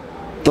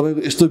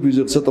तपाईँको यस्तो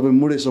बिजोग छ, तपाईँ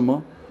मुडेसम्म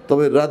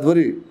तपाईँ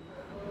रातभरि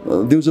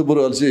दिउँसो बरु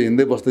अल्छी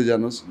हिँड्दै बस्दै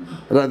जानुहोस्,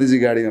 राति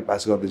चाहिँ गाडीमा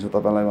पास गरिदिन्छु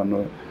तपाईँलाई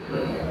भन्नुभयो।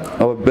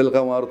 अब बेलुका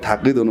उहाँहरू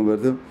थाकित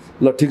हुनुभएको थियो।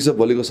 ल ठिक छ,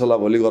 भोलिको सल्लाह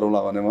भोलि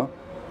गरौँला भने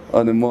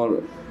अनि म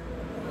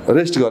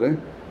रेस्ट गरेँ।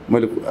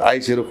 मैले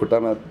आइसहरू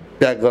खुट्टामा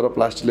प्याक गरेर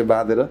प्लास्टिकले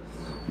बाँधेर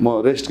म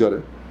रेस्ट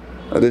गरेँ।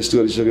 रेस्ट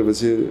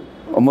गरिसकेपछि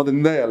म त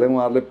निदाइहालेँ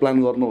उहाँहरूले प्लान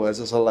गर्नुभएछ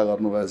सल्लाह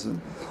गर्नुभएछ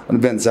अनि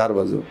बिहान 4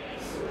 बज्यो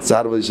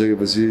 4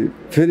 बजिसकेपछि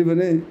फेरि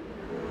पनि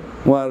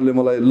उहाँहरूले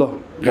मलाई ल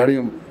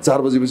गाडीमा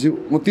 4 बजेपछि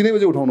म 3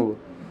 बजे उठाउनु भयो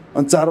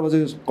अनि 4 बजे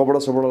कपडा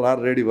सपडा लाएर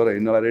रेडी भएर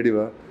हिँड्नलाई रेडी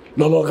भयो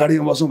ल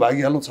गाडीमा बसौँ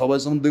भागिहाल्नु 6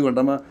 बजीसम्म 2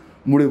 घन्टामा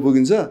मुडे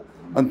पुगिन्छ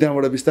अनि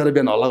त्यहाँबाट बिस्तारै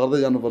बिहान हल्ला गर्दै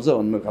जानुपर्छ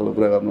भन्ने खालको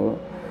कुरा गर्नुभयो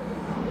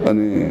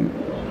अनि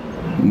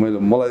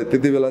मलाई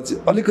त्यति बेला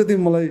चाहिँ अलिकति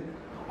मलाई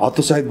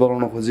हतोत्साहित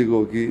बनाउन खोजेको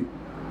हो कि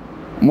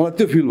मलाई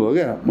त्यो फिल भयो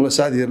क्या मलाई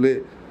साथीहरूले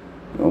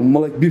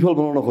मलाई विफल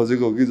बनाउन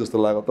खोजेको हो कि जस्तो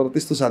लाग्यो तर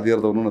त्यस्तो साथीहरू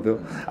त हुनु न थियो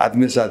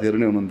आत्मीय साथीहरू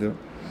नै हुनुहुन्थ्यो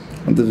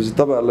अनि त्यसपछि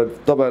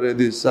तपाईँहरू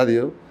यदि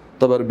साथीहरू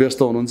तपाईँहरू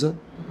व्यस्त हुनुहुन्छ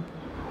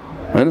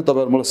होइन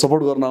तपाईँहरू मलाई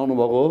सपोर्ट गर्न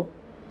आउनुभएको हो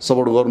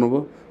सपोर्ट गर्नुभयो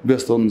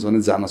व्यस्त हुनुहुन्छ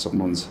भने जान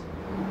सक्नुहुन्छ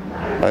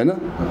होइन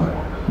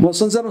म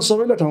संसारमा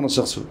सबैलाई ठग्न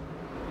सक्छु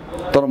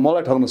तर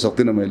मलाई ठग्न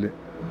सक्दिनँ मैले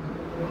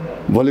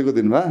भोलिको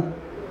दिनमा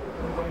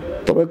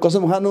तपाईँ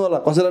कसम खानु होला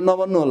कसैलाई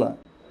नभन्नु होला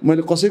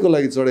मैले कसैको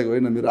लागि चढेको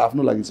होइन मेरो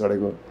आफ्नो लागि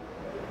चढेको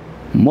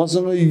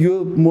मसँग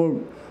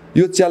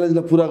यो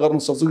च्यालेन्जलाई पुरा गर्न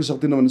सक्छु कि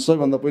सक्दिनँ भने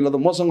सबैभन्दा पहिला त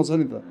मसँग छ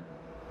नि त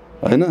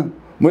होइन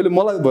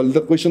मलाई भोलि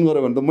त क्वेसन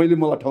गऱ्यो भने त मैले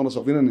मलाई ठग्न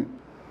सक्दिनँ नि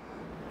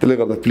त्यसले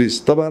गर्दा प्लिज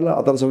तपाईँहरूलाई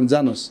हतार छ भने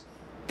जानुहोस्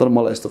तर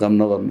मलाई यस्तो काम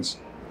नगर्नुहोस्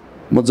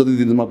म जति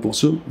दिनमा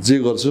पुग्छु जे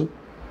गर्छु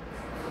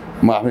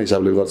म आफ्नै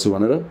हिसाबले गर्छु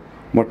भनेर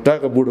म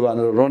ट्याक्क बुट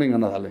बाँधेर रनिङ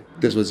गर्न थालेँ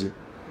त्यसपछि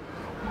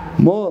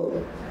म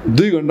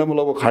 2 घन्टामा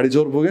लगभग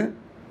खाडीचौर पुगेँ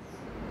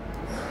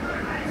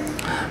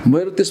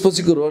मेरो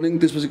त्यसपछिको रनिङ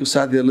त्यसपछिको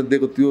साथीहरूले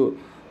दिएको त्यो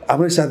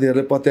आफ्नै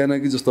साथीहरूले पत्याएन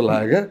कि जस्तो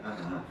लाग्यो क्या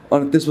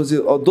अनि त्यसपछि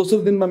दोस्रो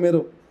दिनमा मेरो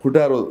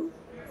खुट्टाहरू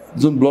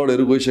जुन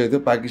ब्लडहरू गइसकेको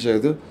थियो पाकिसकेको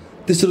थियो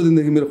तेस्रो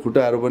दिनदेखि मेरो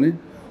खुट्टाहरू पनि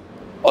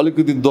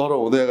अलिकति डह्रो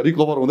हुँदै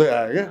रिकभर हुँदै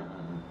आयो क्या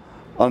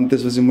अनि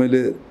त्यसपछि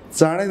मैले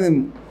चाँडै नै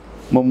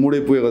म मुडे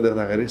पुगेको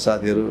देख्दाखेरि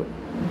साथीहरू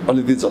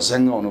अलिकति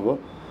झस्याङ्ग हुनुभयो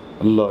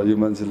ल यो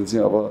मान्छेले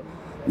चाहिँ अब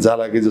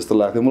जाला कि जस्तो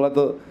लाग्थ्यो मलाई त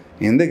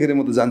हिँड्दैखेरि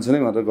म त जान्छु नै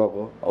भनेर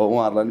गएको अब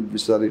उहाँहरूलाई पनि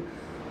बिस्तारै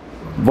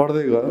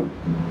बढ्दै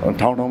गयो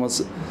ठाउँमा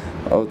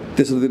अब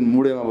तेस्रो दिन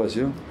मुडेमा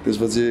बस्यो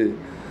त्यसपछि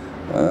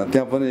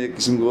त्यहाँ पनि एक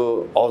किसिमको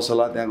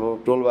हौसला त्यहाँको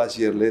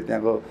टोलवासीहरूले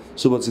त्यहाँको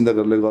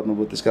शुभचिन्तकहरूले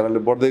गर्नुभयो त्यस कारणले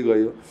बढ्दै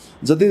गयो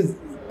जति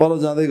पर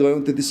जाँदै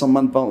गयौँ त्यति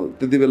सम्मान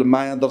त्यति बेला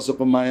माया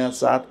दर्शकको माया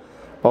साथ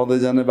पाउँदै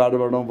जाने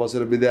बाटोमा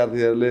बसेर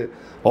विद्यार्थीहरूले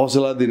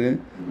हौसला दिने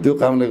त्यो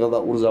कामले गर्दा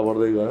ऊर्जा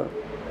बढ्दै गयो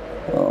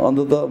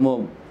अन्तत म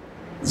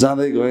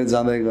जाँदै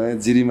गएँ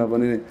जिरीमा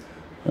पनि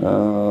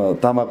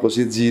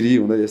तामाकोसी जिरी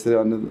हुँदै यस्तै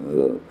अन्य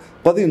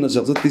कति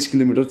हुनसक्छ 30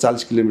 किलोमिटर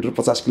 40 किलोमिटर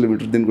 50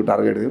 किलोमिटर दिनको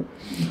टार्गेट थियो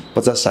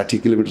 50-60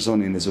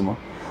 किलोमिटरसम्म हिँडेछु म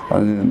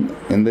अनि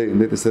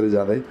हिँड्दै त्यसरी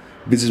जाँदै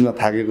बिचमा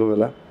थाकेको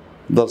बेला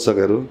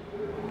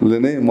दर्शकहरूले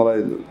नै मलाई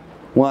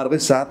उहाँहरूकै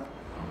साथ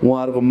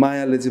उहाँहरूको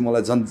मायाले चाहिँ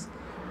मलाई झन्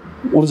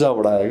ऊर्जा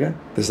बढायो क्या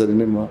त्यसरी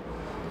नै म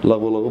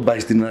लगभग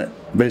 22 दिनमा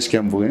बेस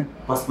क्याम्प पुगेँ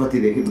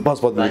पशुपतिदेखि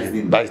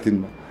 22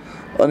 दिनमा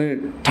अनि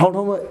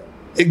ठाउँमा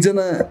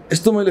एकजना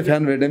यस्तो मैले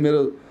फ्यान भेटेँ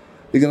मेरो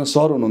एकजना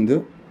सर हुनुहुन्थ्यो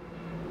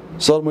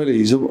सर मैले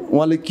हिजो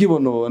उहाँले के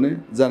भन्नुभयो भने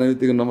जाने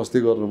बित्तिकै नमस्ते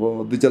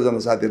गर्नुभयो 2-4 जना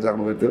साथीहरू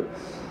राख्नुभएको थियो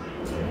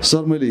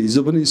सर मैले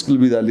हिजो पनि स्कुल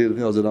बिदा लिएको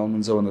थिएँ हजुर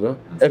आउनुहुन्छ भनेर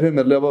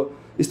एफएमहरूले अब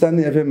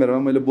स्थानीय एफएमहरूमा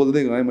मैले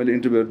बोल्दै गएँ मैले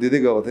इन्टरभ्यूहरू दिँदै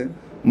गएको थिएँ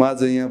म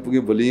आज यहाँ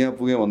पुगेँ भोलि यहाँ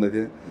पुगेँ भन्दै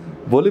थिएँ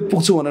भोलि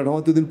पुग्छु भनेर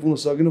ठाउँमा त्यो दिन पुग्न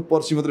सकिनँ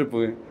पर्सि मात्रै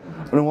पुगेँ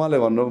अनि उहाँले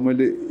भन्नुभयो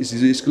मैले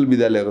हिजो स्कुल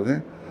बिदा लिएको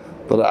थिएँ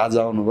तर आज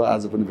आउनुभयो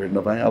आज पनि भेट्न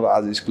पाएँ अब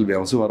आज स्कुल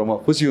भ्याउँछु भनेर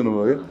म खुसी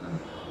हुनुभयो क्या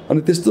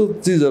अनि त्यस्तो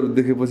चिजहरू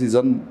देखेपछि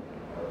झन्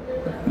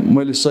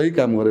मैले सही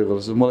काम गरेको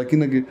रहेछु मलाई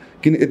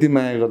किन यति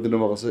माया गरिदिनु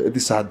भएको छ यति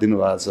साथ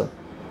दिनुभएको छ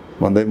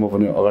भन्दै म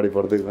पनि अगाडि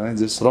बढ्दै गएँ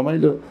जस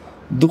रमाइलो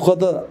दुःख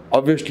त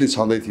अभियसली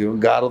छँदै थियो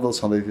गाह्रो त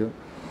छँदै थियो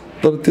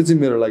तर त्यो चाहिँ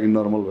मेरो लागि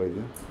नर्मल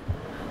भइदियो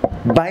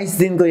 22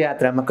 दिनको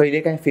यात्रामा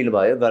कहिलेकाहीँ फिल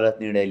भयो गलत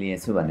निर्णय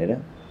लिएछु भनेर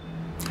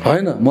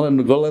होइन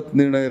मलाई गलत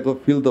निर्णयको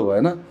फिल त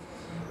भएन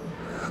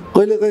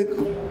कहिलेकाहीँ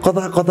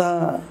कता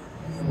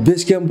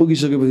बेस क्याम्प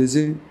पुगिसकेपछि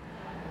चाहिँ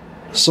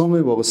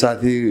समय भएको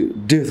साथी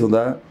डेथ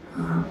हुँदा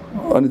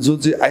अनि जो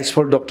चाहिँ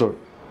आइसफल डक्टर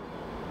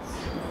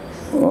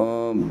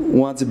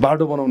उहाँ चाहिँ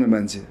बाटो बनाउने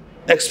मान्छे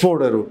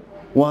एक्सपर्टहरू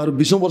उहाँहरू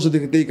 20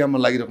 वर्षदेखि त्यही काममा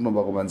लागिराख्नु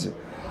भएको मान्छे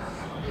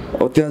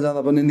अब त्यहाँ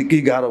जाँदा पनि निकै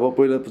गाह्रो भयो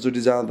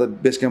पहिलोचोटि जाँदा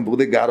बेस क्याम्प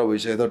पुग्दै गाह्रो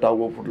भइसकेको थियो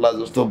टाउको फुट्ला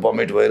जस्तो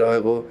भमिट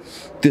भइरहेको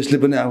त्यसले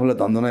पनि आफूलाई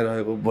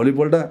धन्धनाइरहेको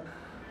भोलिपल्ट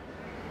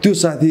त्यो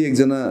साथी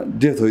एकजना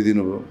डेथ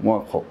होइदिनु भयो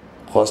उहाँ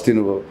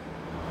खस्दिनु भयो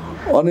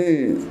अनि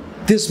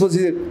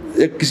त्यसपछि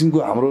एक किसिमको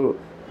हाम्रो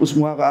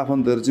उहाँको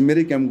आफन्तहरू चाहिँ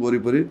मेरै क्याम्पको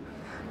वरिपरि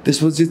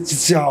त्यसपछि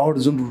चिच्याहट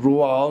जुन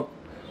रोवाहट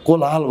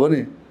कोलाहल भयो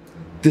नि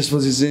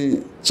त्यसपछि चाहिँ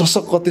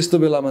चसक्क त्यस्तो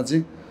बेलामा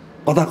चाहिँ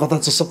कता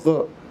चसक्क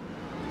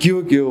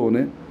के हो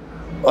हुने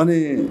अनि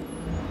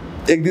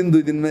 1 दिन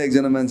 2 दिनमा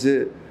एकजना मान्छे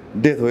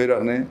डेथ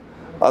भइराख्ने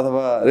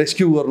अथवा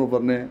रेस्क्यु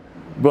गर्नुपर्ने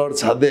ब्लड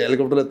छाड्दै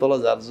हेलिकप्टरले तल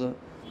झार्छ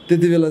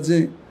त्यति बेला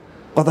चाहिँ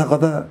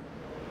कता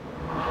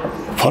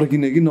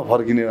फर्किने कि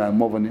नफर्किने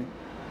म पनि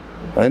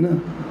होइन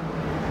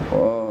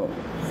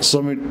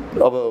समिट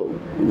अब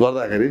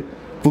गर्दाखेरि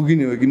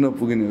पुगिने हो कि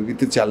नपुगिने हो कि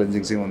त्यो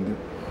च्यालेन्जिङ चाहिँ हुन्थ्यो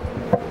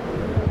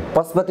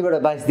पशुपतिबाट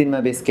 22 दिनमा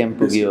बेस क्याम्प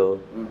पुग्यो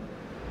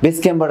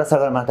बेस क्याम्पबाट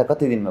सगरमाथा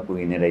कति दिनमा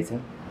पुगिने रहेछ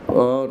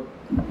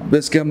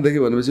बेस क्याम्पदेखि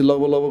भनेपछि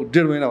लगभग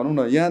 1.5 महिना भनौँ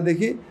न।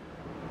 यहाँदेखि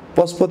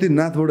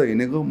पशुपतिनाथबाट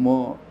हिँडेको म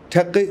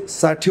ठ्याक्कै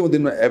 60औँ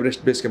दिनमा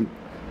एभरेस्ट बेस क्याम्प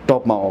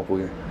टपमा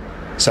पुगेँ।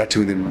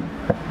 60औँ दिनमा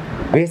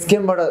बेस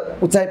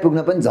क्याम्पबाट उचाइ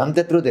पुग्न पनि झन्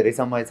त्यत्रो धेरै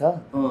समय छ?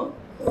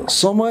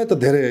 समय त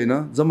धेरै होइन,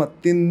 जम्मा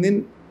 3 दिन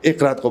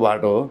 1 रातको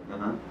बाटो हो।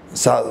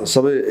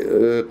 सबै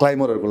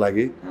क्लाइमरहरूको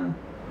लागि,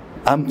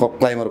 आम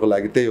क्लाइमरको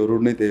लागि त्यही हो,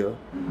 रुट नै त्यही हो।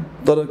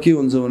 तर के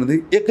हुन्छ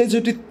भनेदेखि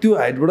एकैचोटि त्यो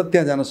हाइटबाट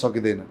त्यहाँ जान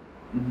सकिँदैन।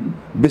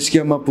 बेस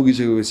क्याम्पमा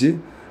पुगिसकेपछि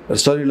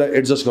शरीरलाई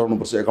एडजस्ट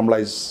गर्नुपर्छ,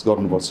 एकम्लाइज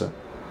गर्नुपर्छ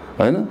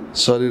होइन।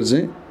 शरीर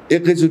चाहिँ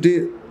एकैचोटि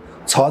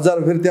 6000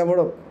 फेरि त्यहाँबाट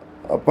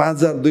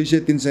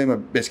 5200-300 मा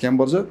बेस क्याम्प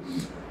पर्छ।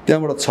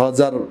 त्यहाँबाट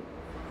 6000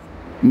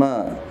 मा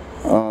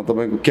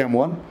तपाईँको क्याम्प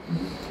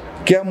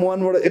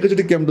 1 बाट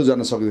एकैचोटि क्याम्प 2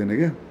 जान सकिँदैन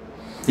क्या।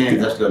 त्यहाँ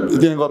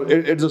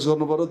एडजस्ट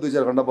गर्नु पर्यो,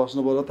 2-4 घन्टा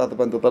बस्नु पर्यो, तातो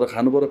पानी तर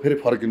खानु पर्यो, फेरि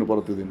फर्किनु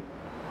पर्यो त्यो दिन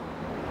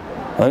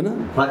होइन।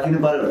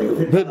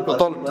 फेरि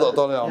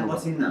तलै आउनु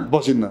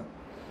बसिन्न।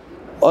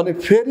 अनि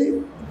फेरि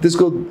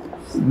त्यसको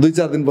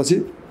 2-4 दिनपछि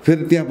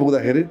फेरि त्यहाँ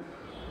पुग्दाखेरि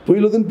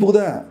पहिलो दिन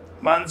पुग्दा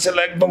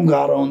मान्छेलाई एकदम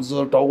गाह्रो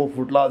हुन्छ, टाउको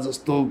फुट्ला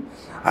जस्तो,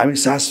 हामी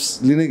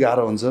सास लिनै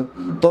गाह्रो हुन्छ।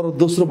 तर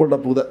दोस्रो पल्ट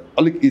पुग्दा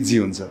अलिक इजी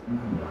हुन्छ।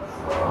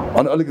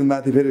 अनि अलिक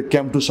माथि फेरि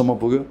क्याम्प 2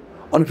 सम्म पुग्यो,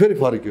 अनि फेरि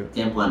फर्क्यो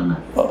क्याम्प 1 मा।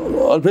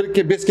 अनि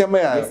फेरि बेस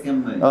क्याम्पमै आयो।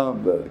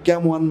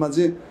 क्याम्प 1 मा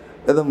चाहिँ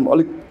एकदम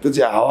अलिक त्यो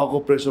चाहिँ हावाको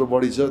प्रेसर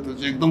बढी छ, त्यो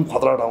चाहिँ एकदम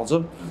खतरा ठाउँ छ।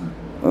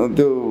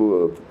 त्यो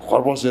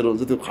खरपसहरू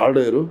हुन्छ, त्यो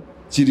खाल्डोहरू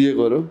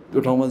चिरिएकोहरू,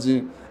 त्यो ठाउँमा चाहिँ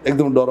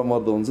एकदम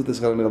डरमर्दो हुन्छ। त्यस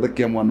कारणले गर्दा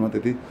क्याम्प 1 मा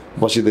त्यति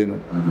बसिँदैन।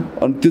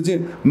 अनि त्यो चाहिँ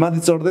माथि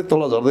चढ्दै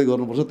तल झर्दै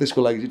गर्नुपर्छ। त्यसको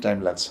लागि चाहिँ टाइम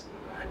लाग्छ,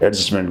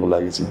 एडजस्टमेन्टको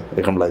लागि चाहिँ,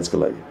 एकम्लाइजको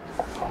लागि।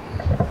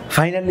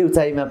 फाइनल्ली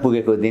उचाइमा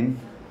पुगेको दिन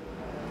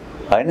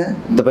होइन,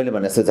 तपाईँले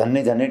भने जस्तो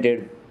झन्डै 1.5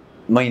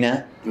 महिना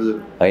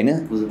होइन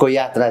को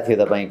यात्रा थियो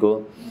तपाईँको।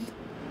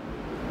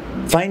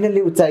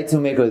 फाइनल्ली उचाइ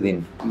छुमेको दिन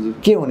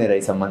के हुने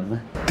रहेछ मनमा?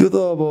 त्यो त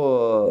अब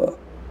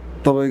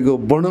तपाईँको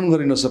वर्णन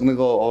गरि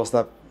नसक्नेको अवस्था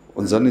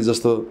हुन्छ नि।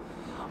 जस्तो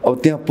अब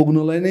त्यहाँ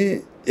पुग्नलाई नै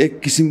एक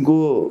किसिमको,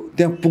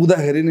 त्यहाँ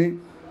पुग्दाखेरि नै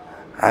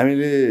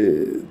हामीले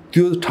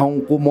त्यो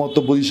ठाउँको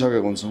महत्त्व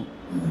बुझिसकेको हुन्छौँ।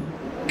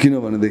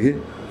 किनभनेदेखि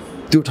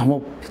त्यो ठाउँमा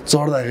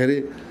चढ्दाखेरि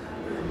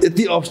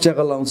यति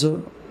अब्स्ट्याकल आउँछ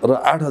र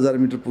 8000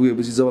 मिटर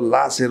पुगेपछि जब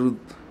लासहरू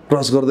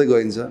क्रस गर्दै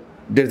गइन्छ,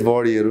 डेड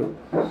बडीहरू,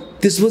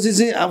 त्यसपछि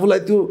चाहिँ आफूलाई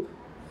त्यो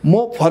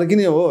म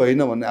फर्किने हो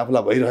होइन भन्ने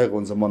आफूलाई भइरहेको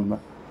हुन्छ मनमा।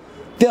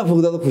 त्यहाँ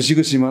पुग्दा त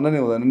खुसीको सिमाना नै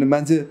हुँदैन नि।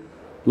 मान्छे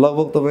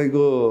लगभग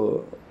तपाईँको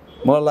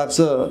मलाई लाग्छ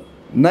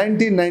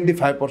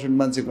 90-95%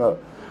 मान्छेको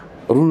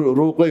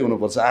रोगै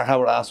हुनुपर्छ,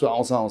 आँखाबाट आँसु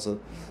आउँछ।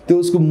 त्यो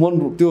उसको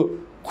मन, त्यो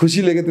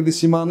खुसीले क्या त्यति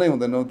सीमा नै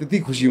हुँदैन, त्यति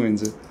खुसी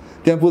हुन्छ।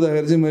 त्यहाँ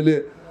पुग्दाखेरि चाहिँ मैले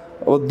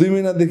अब 2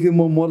 महिनादेखि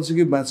म मर्छु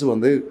कि बाँच्छु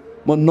भन्दै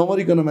म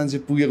नमरिकन मान्छे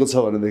पुगेको छ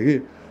भनेदेखि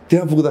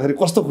त्यहाँ पुग्दाखेरि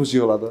कस्तो खुसी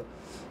होला त।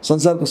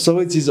 संसारको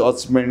सबै चिज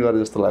अचिभमेन्ट गरे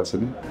जस्तो लाग्छ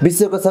नि।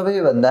 विश्वको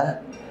सबैभन्दा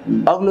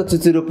अग्लो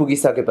चुचुरो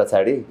पुगिसके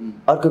पछाडि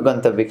अर्को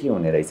गन्तव्य के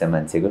हुने रहेछ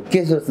मान्छेको? के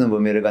सोच्नुभयो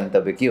मेरो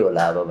गन्तव्य के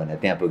होला अब भनेर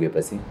त्यहाँ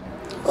पुगेपछि?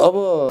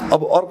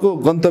 अब अर्को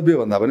गन्तव्य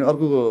भन्दा पनि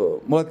अर्को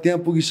मलाई त्यहाँ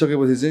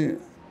पुगिसकेपछि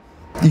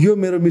चाहिँ यो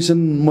मेरो मिसन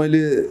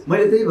मैले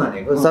त्यही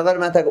भनेको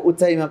सगरमाथाको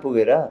उचाइमा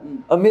पुगेर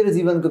अब मेरो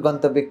जीवनको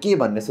गन्तव्य के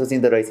भन्ने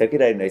सोचिँदो रहेछ कि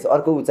रहेछ,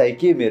 अर्को उचाइ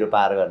के मेरो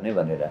पार गर्ने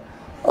भनेर।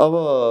 अब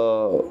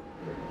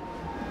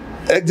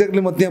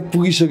एक्ज्याक्टली म त्यहाँ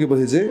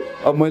पुगिसकेपछि चाहिँ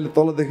अब मैले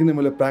तलदेखि नै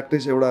मैले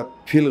प्र्याक्टिस एउटा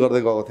फिल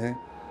गर्दै गएको थिएँ।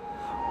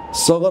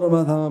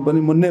 सगरमाथामा पनि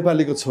म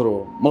नेपालीको छोरो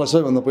हो। मलाई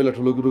सबैभन्दा पहिला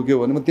ठुलो कुरो के हो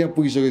भने म त्यहाँ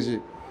पुगिसकेपछि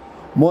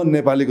म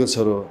नेपालीको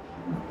छोरो हो,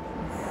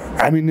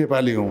 हामी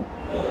नेपाली हौँ।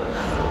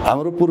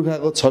 हाम्रो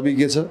पुर्खाको छवि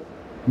के छ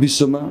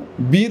विश्वमा?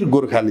 वीर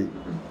गोर्खाली।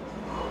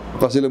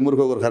 कसैले मूर्ख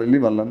गोर्खाली नै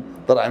भन्लान्,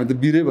 तर हामी त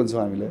वीरै भन्छौँ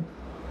हामीले।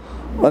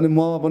 अनि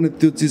ममा पनि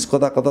त्यो चिज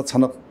कता कता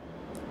छनक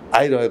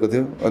आइरहेको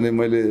थियो। अनि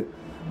मैले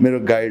मेरो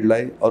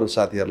गाइडलाई, अरू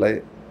साथीहरूलाई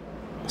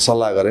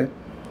सल्लाह गरेँ।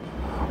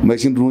 म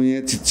एकछिन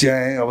रुएँ,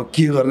 चिच्याएँ, अब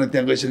के गर्ने?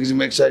 त्यहाँ गइसकेपछि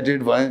म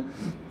एक्साइटेड भएँ।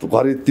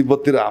 घरि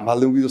तिब्बततिर हाम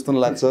फालिदिउँ कि जस्तो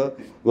लाग्छ,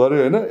 गऱ्यो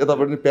होइन।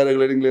 यतापट्टि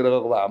प्याराग्लाइडिङ लिएर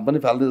गएको हाम पनि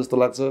फाल्ने जस्तो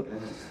लाग्छ,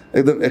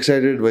 एकदम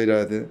एक्साइटेड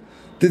भइरहेको थियो।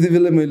 त्यति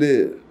बेला मैले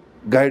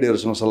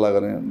गाइडहरूसँग सल्लाह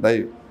गरेँ, दाइ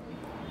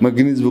म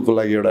गिनिज बुकको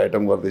लागि एउटा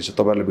आइटम गर्दैछु,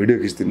 तपाईँहरूले भिडियो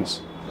खिचिदिनुहोस्।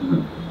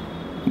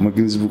 म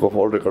गिनिज बुक अफ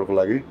वर्ल्ड रेकर्डको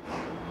लागि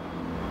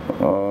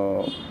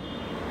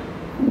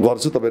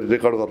गर्छु, तपाईँले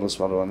रेकर्ड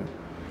गर्नुहोस् भनेर भने।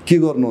 के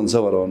गर्नुहुन्छ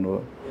भनेर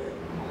भन्नुभयो।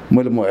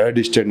 मैले म हेड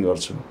स्ट्यान्ड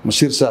गर्छु, म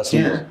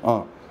शीर्षासन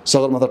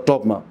सगरमाथा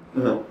टपमा।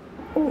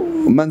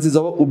 मान्छे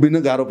जब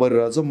उभिन गाह्रो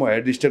परिरहेछ म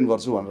हेड स्ट्यान्ड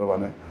गर्छु भनेर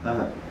भने।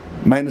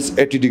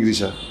 -80 डिग्री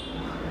छ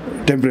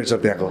टेम्परेचर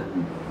त्यहाँको।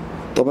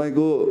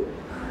 तपाईँको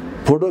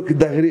फोटो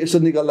खिच्दाखेरि यसो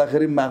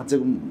निकाल्दाखेरि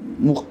मान्छेको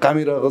मुख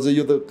कामिरहेको छ।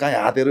 यो त कहीँ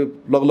हातहरू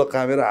लगलग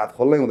कामेर हात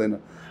खोल्नै हुँदैन।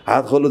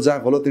 हात खोल्नु जहाँ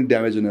खोलो त्यो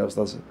ड्यामेज हुने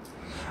अवस्था छ।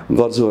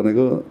 गर्छु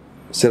भनेको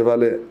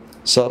शेर्पाले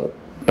सर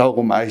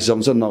टाउकोमा आइस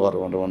जम्छ नगर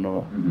भनेर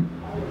भन्नुभयो।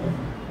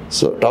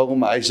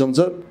 टाउकोमा आइस जम्छ,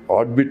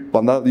 हार्टबिट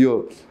भन्दा यो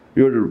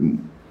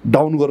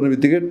डाउन गर्ने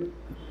बित्तिकै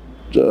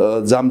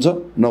जाम्छ,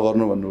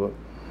 नगर्नु भन्नुभयो।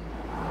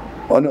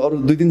 अनि अरू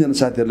 2-3 जना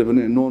साथीहरूले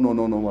पनि नो नो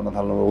नो नो भन्न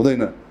थाल्नुभयो,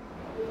 हुँदैन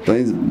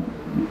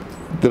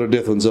तेरो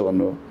डेथ हुन्छ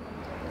भन्नुभयो।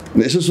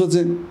 यसो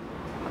सोचेँ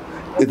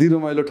यति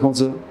रमाइलो ठाउँ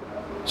छ,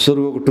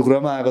 स्वर्गको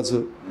टुक्रामा आएको छु,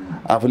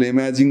 आफूले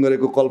इमेजिन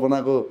गरेको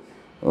कल्पनाको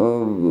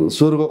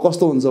स्वर्ग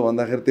कस्तो हुन्छ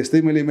भन्दाखेरि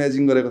त्यस्तै मैले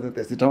इमेजिन गरेको थिएँ,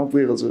 त्यस्तै ठाउँमा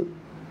पुगेको छु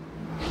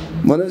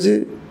भनेपछि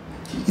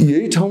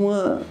यही ठाउँमा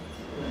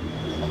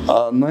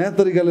नयाँ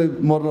तरिकाले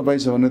मर्न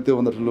पाइन्छ भने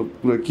त्योभन्दा ठुलो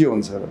कुरो के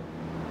हुन्छ र?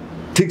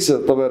 ठिक छ,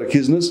 तपाईँहरू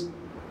खिच्नुहोस्,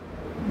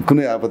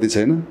 कुनै आपत्ति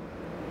छैन,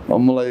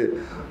 मलाई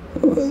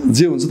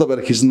जे हुन्छ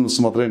तपाईँहरू खिच्नुहोस्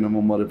मात्रै होइन, म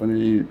मरे पनि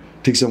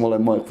ठिक छ, मलाई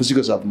म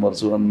खुसीको साथ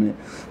मर्छु भन्ने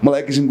मलाई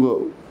एक किसिमको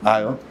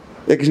आयो,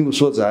 एक किसिमको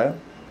सोच आयो।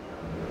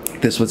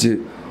 त्यसपछि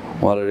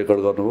उहाँले रेकर्ड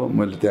गर्नुभयो,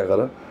 मैले त्यहाँ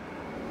गएर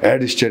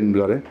एड स्ट्यान्ड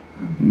गरेँ,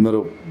 मेरो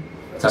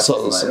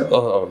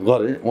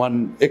गरेँ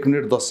 1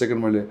 मिनट 10 सेकेन्ड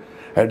मैले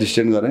एड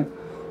स्ट्यान्ड गरेँ।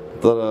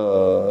 तर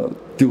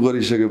त्यो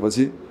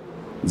गरिसकेपछि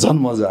झन्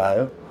मजा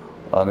आयो।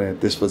 अनि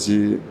त्यसपछि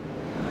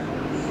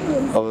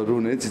अब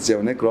रुने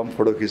चिच्याउने क्रम,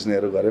 फोटो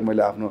खिच्नेहरू गरेँ।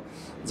 मैले आफ्नो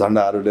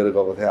झन्डाहरू लिएर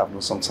गएको थिएँ, आफ्नो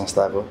सङ्घ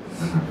संस्थाको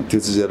त्यो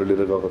चिजहरू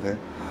लिएर गएको थिएँ।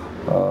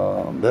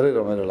 धेरै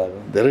रमाइलो लाग्यो,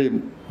 धेरै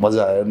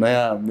मजा आयो,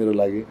 नयाँ मेरो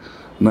लागि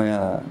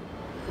नयाँ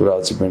कुरा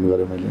अचिभमेन्ट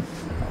गरेँ मैले।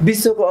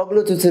 विश्वको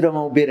अग्लो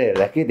चुचुरोमा उभिएर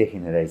हेर्दा के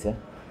देखिने रहेछ?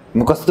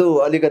 म कस्तो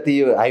अलिकति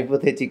यो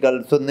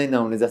हाइपोथेटिकल सोध्नै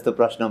नहुने जस्तो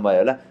प्रश्न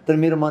भयो होला, तर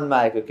मेरो मनमा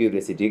आएको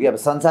क्युरियोसिटी कि अब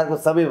संसारको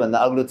सबैभन्दा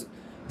अग्लो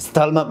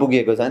स्थलमा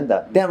पुगेको छ नि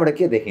त, त्यहाँबाट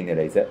के देखिने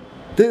रहेछ?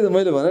 त्यही त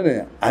मैले भने नि,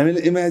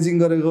 हामीले इमेजिन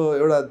गरेको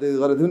एउटा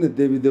गरेको थियौँ नि,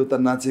 देवी देवता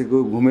नाचेको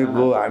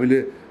घुमेको, हामीले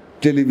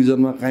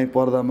टेलिभिजनमा कहीँ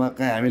पर्दामा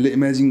कहीँ हामीले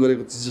इमेजिन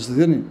गरेको चिज जस्तो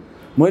थियो नि,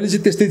 मैले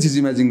चाहिँ त्यस्तै चिज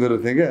इमेजिन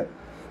गरेको थिएँ क्या।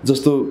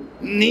 जस्तो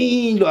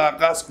निलो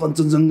आकाश,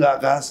 कञ्चनजङ्घा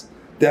आकाश,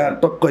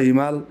 त्यहाँ टक्क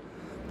हिमाल,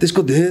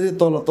 त्यसको धेरै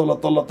तल तल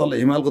तल तल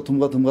हिमालको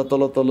थुम्का थुम्का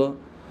तल तल,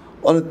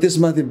 अनि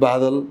त्यसमाथि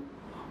बादल,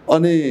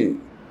 अनि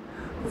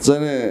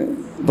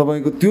चाहिँ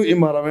तपाईँको त्यो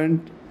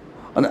इन्भाइरोमेन्ट,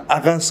 अनि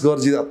आकाश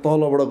गर्जिँदा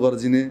तलबाट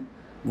गर्जिने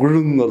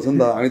गुडुङ गर्छ नि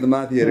त, हामी त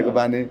माथि हेरेको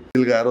बानी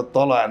तिल्काएर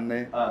तल हान्ने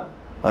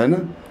होइन।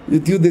 यो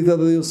त्यो देख्दा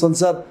त यो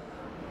संसार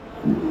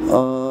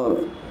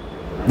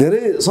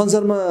धेरै,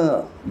 संसारमा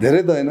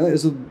धेरै त होइन,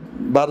 यसो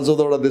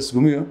 12-14वटा देश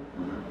घुमियो,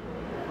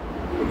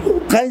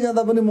 कहीँ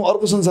जाँदा पनि म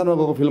अर्को संसारमा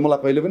गएको फिल मलाई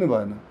कहिले पनि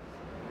भएन।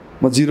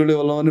 म 0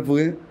 लेभलमा पनि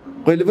पुगेँ,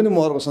 कहिले पनि म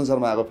अर्को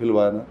संसारमा आएको फिल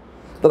भएन।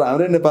 तर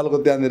हाम्रै नेपालको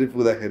त्यहाँनिर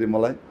पुग्दाखेरि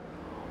मलाई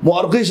म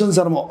अर्कै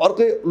संसारमा,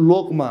 अर्कै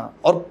लोकमा,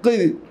 अर्कै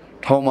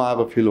ठाउँमा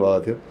आएको फिल भएको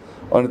थियो।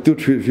 अनि त्यो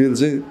फिल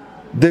चाहिँ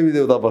देवी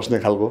देवता बस्ने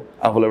खालको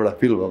आफूलाई एउटा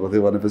फिल भएको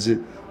थियो भनेपछि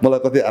मलाई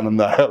कति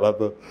आनन्द आयो होला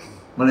त।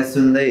 मलाई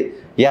सुन्दै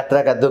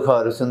यात्राका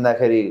दुःखहरू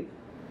सुन्दाखेरि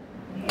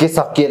के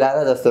सकिएला र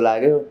जस्तो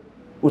लाग्यो।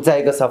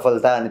 उचाइको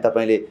सफलता अनि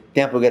तपाईँले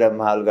त्यहाँ पुगेर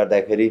माहौल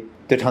गर्दाखेरि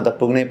त्यो ठाउँ त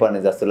पुग्नै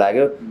पर्ने जस्तो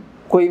लाग्यो।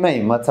 कोहीमा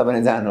हिम्मत छ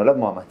भने जानु होला,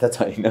 ममा त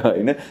छैन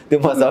होइन, त्यो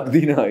म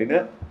सक्दिनँ होइन।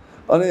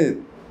 अनि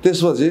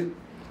त्यसपछि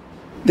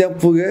त्यहाँ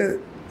पुगेँ,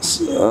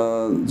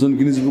 जुन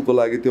गिनिज बुकको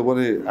लागि त्यो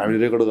पनि हामीले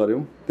रेकर्ड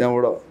गऱ्यौँ।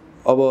 त्यहाँबाट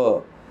अब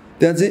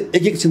त्यहाँ चाहिँ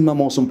एक एकछिनमा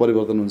मौसम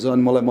परिवर्तन हुन्छ।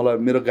 अनि मलाई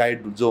मेरो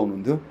गाइड जो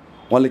हुनुहुन्थ्यो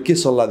उहाँले के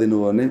सल्लाह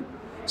दिनुभयो भने,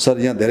 सर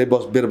यहाँ धेरै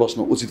बेर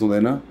बस्नु उचित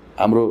हुँदैन,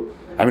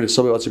 हामीले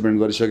सबै अचिभमेन्ट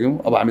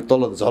गरिसक्यौँ, अब हामी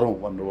तल झरौँ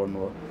भनेर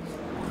भन्नुभयो।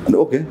 अनि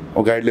ओके,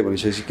 अब गाइडले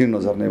भनिसकेपछि किन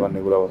नझर्ने भन्ने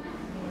कुरा हो।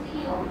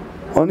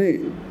 अनि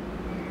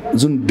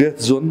जुन डेथ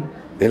जोन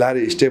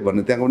हेलारी स्टेप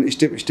भन्ने त्यहाँको पनि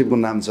स्टेपको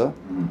नाम छ,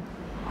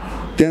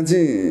 त्यहाँ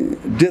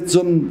चाहिँ डेथ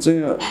जोन चाहिँ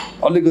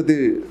अलिकति,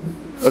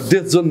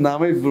 डेथ जोन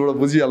नामैबाट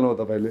बुझिहाल्नु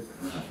तपाईँले,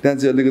 त्यहाँ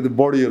चाहिँ अलिकति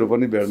बडीहरू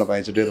पनि भेट्न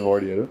पाइन्छ, डेथ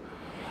बडीहरू।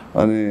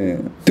 अनि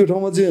त्यो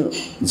ठाउँमा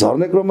चाहिँ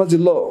झर्ने क्रममा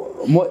चाहिँ ल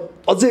म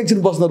अझै एकछिन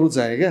बस्न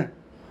रुचाएँ क्या।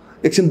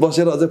 एकछिन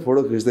बसेर अझै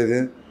फोटो खिच्दै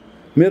थिएँ।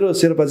 मेरो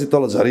शेर्पा चाहिँ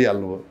तल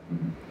झरिहाल्नु भयो।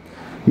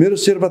 मेरो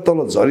शेर्पा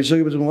तल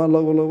झरिसकेपछि उहाँ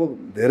लगभग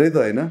धेरै त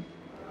होइन,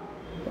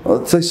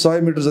 चाहिँ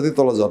 100 मिटर जति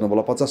तल झर्नु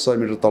भयो, 50-100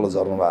 मिटर तल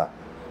झर्नु भयो।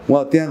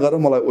 उहाँ त्यहाँ गएर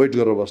मलाई वेट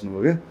गरेर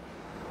बस्नुभयो क्या।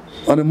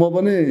 अनि म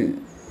पनि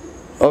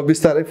अब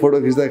बिस्तारै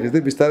फोटो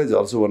खिच्दै बिस्तारै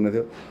झर्छु भन्ने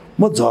थियो।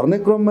 म झर्ने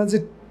क्रममा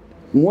चाहिँ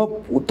उहाँ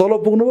तल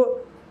पुग्नुभयो,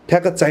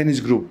 ठ्याक्क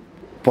चाइनिज ग्रुप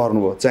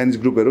पर्नुभयो। चाइनिज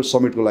ग्रुपहरू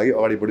समिटको लागि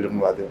अगाडि बढिरहनु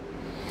भएको थियो।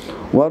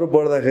 उहाँहरू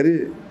बढ्दाखेरि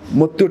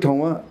म त्यो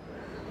ठाउँमा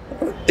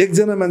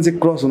एकजना मान्छे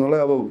क्रस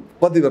हुनलाई अब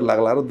कति बेर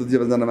लाग्ला र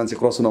 2-3जना मान्छे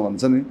क्रस हुन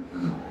भन्छ नि,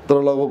 तर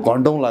लगभग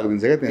घन्टौँ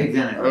लाग्दिन्छ क्या त्यहाँ।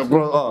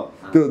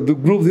 त्यो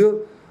ग्रुप थियो,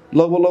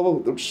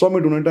 लगभग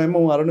समिट हुने टाइममा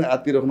उहाँहरू नै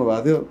आत्तिराख्नु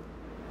भएको थियो।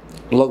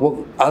 लगभग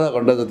आधा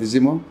घन्टा जति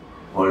चाहिँ म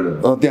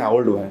त्यहाँ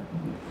होल्ड भएँ।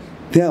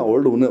 त्यहाँ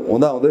होल्ड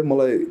हुँदै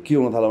मलाई के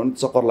हुन थाल्यो भने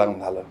चक्कर लाग्न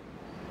थाल्यो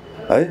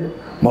है।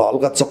 मलाई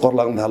हल्का चक्कर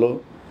लाग्न थाल्यो।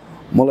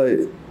 मलाई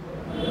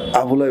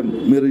आफूलाई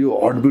मेरो यो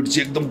हार्टबिट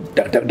चाहिँ एकदम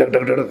ढाक ढाक ढाक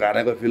ढाक ढाक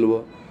हानेको फिल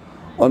भयो।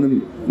 अनि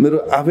मेरो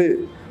आफै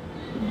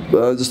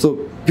जस्तो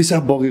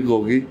पिसाब बगेको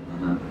हो कि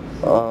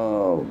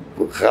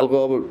खालको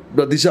अब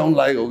दिशाउन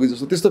लागेको हो कि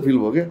जस्तो त्यस्तो फिल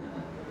भयो क्या।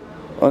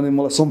 अनि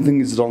मलाई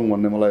समथिङ इज रङ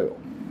भन्ने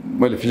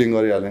मैले फिलिङ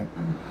गरिहालेँ।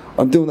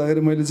 अनि त्यो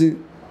हुँदाखेरि मैले चाहिँ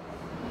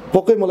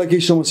पक्कै मलाई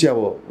केही समस्या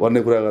हो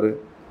भन्ने कुरा गरेँ,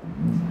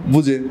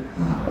 बुझेँ।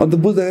 अन्त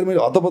बुझ्दाखेरि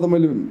मैले हतपत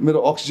मैले मेरो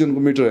अक्सिजनको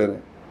मिटर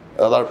हेरेँ,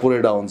 आधार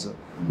पुरै डाउन छ,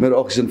 मेरो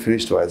अक्सिजन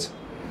फिनिस्ड भएछ।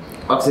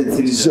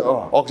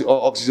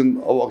 अक्सिजन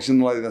अब अक्सिजन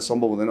नलाइदिन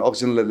सम्भव हुँदैन,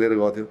 अक्सिजन लिएर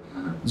गएको थियो।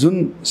 जुन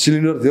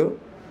सिलिन्डर थियो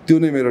त्यो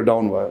नै मेरो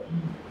डाउन भयो।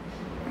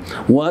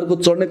 उहाँहरूको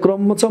चढ्ने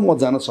क्रममा छ, म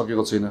जान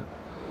सकेको छुइनँ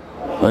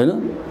होइन।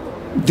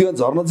 त्यो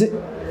झर्ना चाहिँ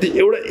त्यो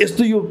एउटा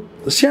यस्तो यो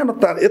सानो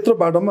तार यत्रो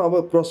बाटोमा अब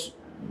क्रस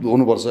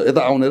हुनुपर्छ,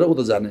 यता आउने र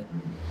उता जाने।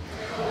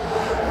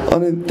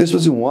 अनि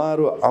त्यसपछि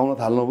उहाँहरू आउन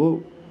थाल्नुभयो।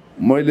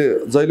 मैले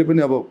जहिले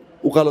पनि अब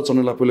उकालो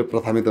चढ्नुलाई पहिले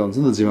प्राथमिकता हुन्छ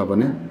नि त जिम्मा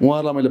पनि,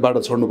 उहाँहरूलाई मैले बाटो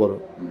छोड्नु पऱ्यो।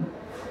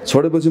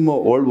 छोडेपछि म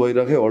होल्ड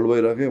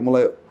भइराखेँ।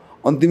 मलाई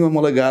अन्तिममा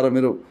मलाई गाह्रो,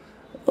 मेरो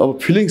अब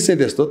फिलिङ्स चाहिँ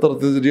त्यस्तो, तर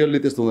त्यो रियल्ली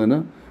त्यस्तो हुँदैन।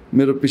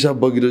 मेरो पिसाब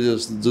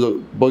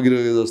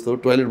बगिरहेको जस्तो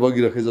टोइलेट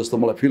बगिरहेको जस्तो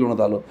मलाई फिल हुन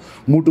थाल्यो,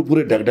 मुटु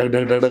पुरै ढ्याक ढ्याक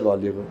ढ्याक ढ्याक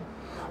हल्लिएको।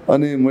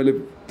 अनि मैले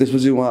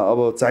त्यसपछि उहाँ अब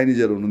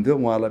चाइनिजहरू हुनुहुन्थ्यो,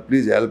 उहाँलाई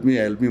प्लिज हेल्प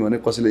मी भने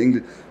कसैले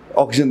इङ्ग्लिस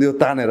अक्सिजन दियो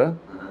तानेर,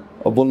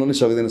 अब बोल्नु नै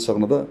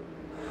सक्न त।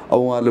 अब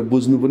उहाँहरूले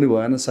बुझ्नु पनि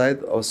भएन सायद।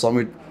 अब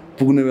समिट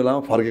पुग्ने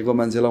बेलामा फर्केको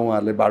मान्छेलाई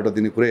उहाँहरूले बाटो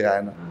दिने कुरै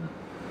आएन।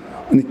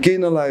 अनि केही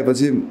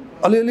नलागेपछि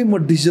अलिअलि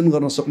म डिसिजन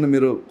गर्न सक्ने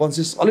मेरो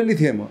कन्सियस अलिअलि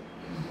थिएँ म।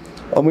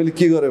 अब मैले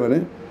के गरेँ भने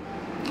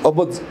अब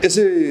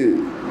यसै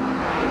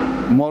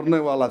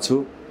मर्नेवाला छु,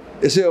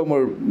 यसै अब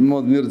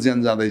मेरो ज्यान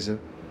जाँदैछ,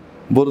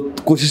 बरु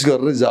कोसिस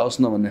गरेरै जाओस्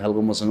न भन्ने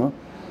खालको मसँग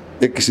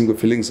एक किसिमको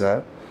फिलिङ्स आयो।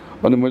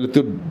 अनि मैले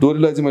त्यो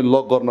डोरीलाई चाहिँ मैले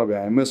लक गर्न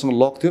भ्याएँ। मसँग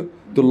लक थियो,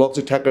 त्यो लक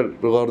चाहिँ ठ्याक्क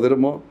गरिदिएर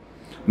म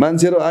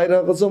मान्छेहरू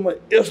आइरहेको छ, म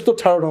यस्तो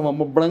ठाडो ठाउँमा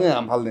म बडाङ्गै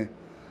हाम फाल्ने,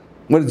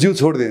 मैले जिउ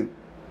छोडिदिएँ।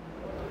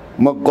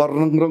 म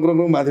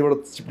रङ माथिबाट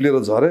चिप्लिएर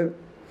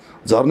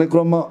झर्ने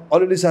क्रममा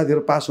अलिअलि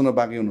साथीहरू पास हुन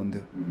बाँकी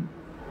हुनुहुन्थ्यो,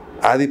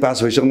 आधी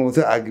पास भइसक्नु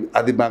थियो,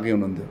 आधी बाँकी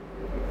हुनुहुन्थ्यो।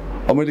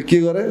 अब मैले के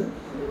गरेँ,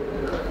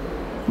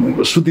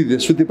 सुतिदिएँ।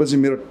 सुतेपछि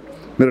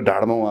मेरो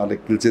ढाडमा उहाँहरूले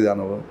किल्चे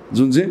जानुभयो,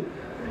 जुन चाहिँ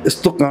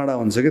यस्तो काँडा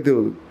हुन्छ क्या, त्यो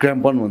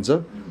क्र्याम्पन हुन्छ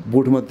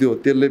बुटमा,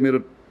 त्यसले मेरो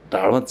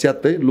ढाडमा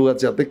च्यात्तै लुगा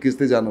च्यात्तै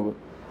किच्दै जानुभयो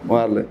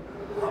उहाँहरूले।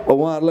 अब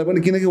उहाँहरूलाई पनि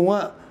किनकि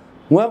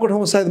उहाँको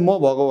ठाउँमा सायद म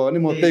भएको भयो भने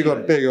म त्यही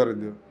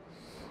गरिन्थ्यो।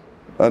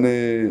 अनि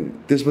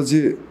त्यसपछि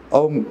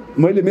अब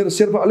मैले मेरो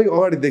शेर्पा अलिक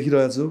अगाडि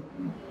देखिरहेको छु,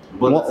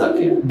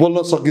 बोल्न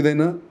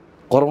सकिँदैन,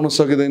 कराउन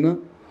सकिँदैन।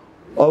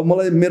 अब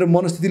मलाई मेरो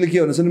मनस्थितिले के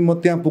भनेछ भने म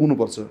त्यहाँ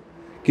पुग्नुपर्छ,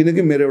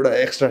 किनकि मेरो एउटा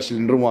एक्स्ट्रा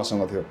सिलिन्डर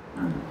उहाँसँग थियो,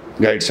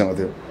 गाइडसँग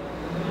थियो।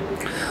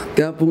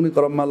 त्यहाँ पुग्ने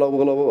क्रममा लगभग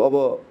अब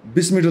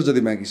 20 मिटर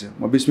जति बाँकी छ।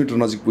 म 20 मिटर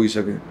नजिक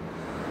पुगिसकेँ।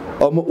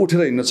 अब म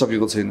उठेर हिँड्न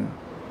सकेको छैन।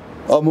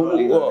 अब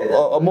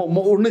म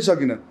उठ्नै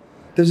सकिनँ।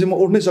 त्यसपछि म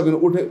उठ्ने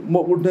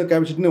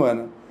क्यापेसिटी नै भएन।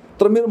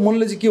 तर मेरो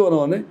मनले चाहिँ के भन्यो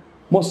भने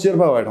म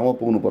शेर्पा भए ठाउँमा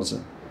पुग्नुपर्छ।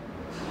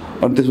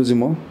 अनि त्यसपछि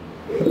म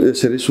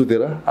यसरी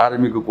सुतेर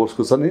आर्मीको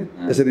कोर्सको छ नि,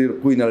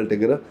 यसरी कुइनाले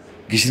टेकेर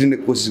घिस्रिने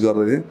कोसिस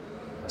गर्दै थिएँ।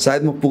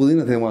 सायद म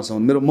पुग्दिनँ थिएँ उहाँसँग,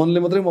 मेरो मनले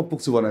मात्रै म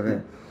पुग्छु भनेको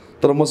थिएँ।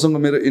 तर मसँग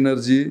मेरो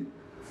इनर्जी,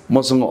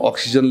 मसँग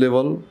अक्सिजन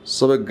लेभल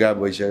सबै गायब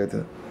भइसकेको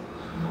थियो।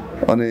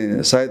 अनि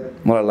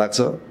सायद मलाई लाग्छ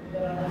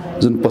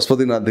जुन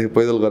पशुपतिनाथदेखि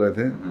पैदल गरेको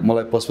थिएँ,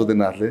 मलाई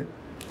पशुपतिनाथले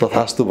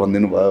तथास्तु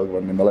भनिदिनु भयो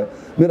भन्ने मलाई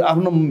मेरो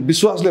आफ्नो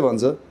विश्वासले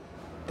भन्छ।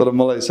 तर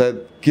मलाई सायद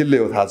केले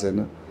हो थाहा छैन।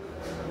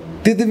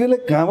 त्यति बेला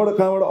कहाँबाट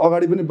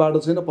अगाडि पनि बाटो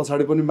छैन,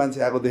 पछाडि पनि मान्छे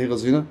आएको देखेको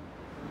छुइनँ।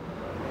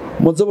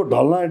 म जब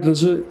ढल्न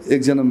आँटिरहेछु,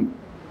 एकजना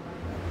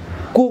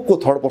को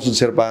थर्ड पर्सन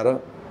शेर्पा आएर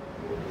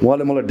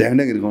उहाँले मलाई ढ्याङ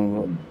हिर्काउनु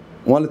भयो।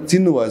 उहाँले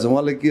चिन्नु भएछ।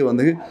 उहाँले के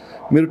भनेदेखि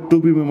मेरो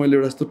टोपीमा मैले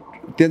एउटा यस्तो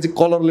त्यहाँ चाहिँ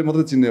कलरले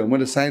मात्रै चिन्ने हो,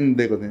 मैले साइन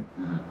दिएको थिएँ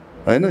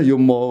होइन, यो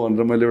म हो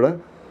भनेर मैले एउटा,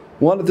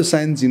 उहाँले त्यो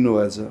साइन चिन्नु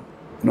भएछ।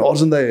 अनि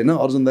अर्जुन दाई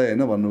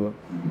होइन भन्नुभयो।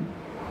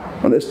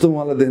 अनि यस्तो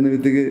उहाँलाई देख्ने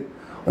बित्तिकै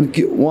अनि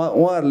के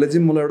उहाँहरूले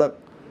चाहिँ मलाई एउटा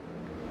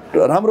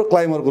राम्रो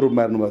क्लाइमरको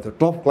रूपमा हेर्नुभएको थियो,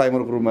 टप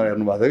क्लाइमरको रूपमा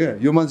हेर्नुभएको थियो क्या।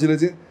 यो मान्छेले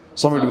चाहिँ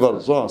समिट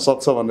गर्छ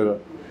सक्छ भनेर,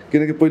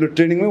 किनकि पहिलो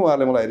ट्रेनिङमै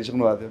उहाँले मलाई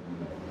हेरिसक्नु भएको थियो।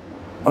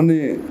 अनि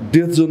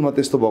डेथ जोनमा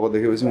त्यस्तो भएको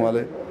देखेपछि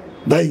उहाँले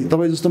दाइ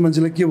तपाईँ जस्तो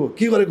मान्छेलाई के भयो,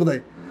 के गरेको दाइ,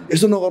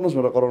 यसो नगर्नुहोस्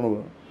भनेर कराउनु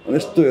भयो। अनि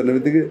यस्तो हेर्ने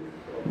बित्तिकै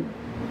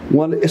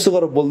उहाँले यसो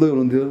गरेर बोल्दै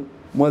हुनुहुन्थ्यो।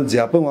 मैले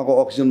झ्यापै उहाँको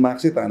अक्सिजन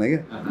मार्क्सै ताने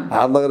क्या,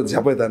 हात लगाएर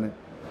झ्यापै ताने।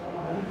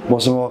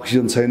 मसँग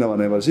अक्सिजन छैन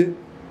भनेपछि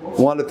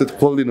उहाँले त्यो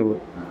खोलिदिनु भयो।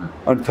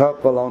 अनि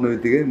ठक्क लाउने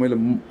बित्तिकै मैले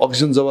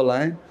अक्सिजन जब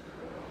लाएँ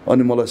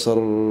अनि मलाई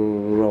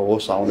सरर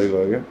होस आउँदै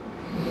गयो क्या।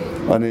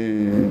 अनि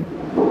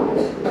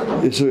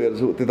यसो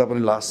हेर्छु त्यता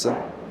पनि लास छ,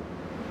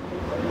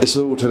 यसो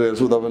उठेर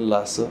हेर्छु उता पनि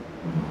लास छ।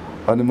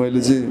 अनि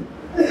मैले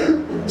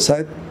चाहिँ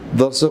सायद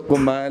दर्शकको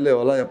मायाले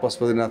होला या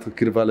पशुपतिनाथको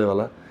कृपाले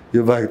होला,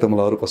 यो बाहेक त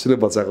मलाई अरू कसैले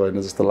बचाएको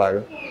होइन जस्तो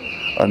लाग्यो।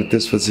 अनि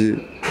त्यसपछि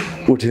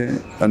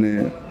उठेँ अनि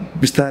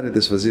बिस्तारै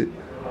त्यसपछि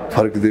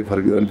फर्किँदै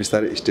अनि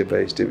बिस्तारै स्टेप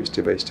बाई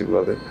स्टेप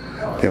गर्दै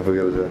त्यहाँ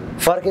पुगेर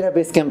फर्केर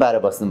बेस क्याम्प आएर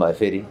बस्नुभयो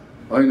फेरि?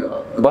 होइन,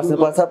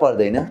 बस्नुपर्छ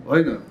पर्दैन?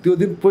 होइन, त्यो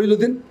दिन पहिलो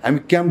दिन हामी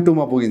क्याम्प 2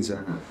 मा पुगिन्छ।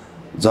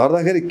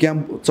 चढ्दाखेरि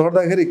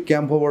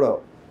क्याम्पबाट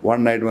वान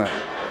नाइटमा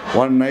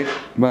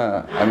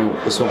हामी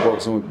उसमा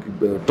पुग्छौँ,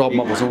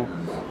 टपमा पुग्छौँ।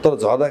 तर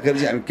झर्दाखेरि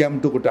चाहिँ हामी क्याम्प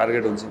 2 को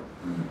टार्गेट हुन्छ।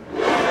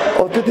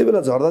 अब त्यति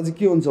बेला झर्दा चाहिँ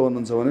के हुन्छ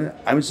भन्नुहुन्छ भने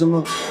हामीसँग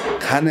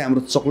खाने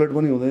हाम्रो चक्लेट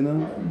पनि हुँदैन,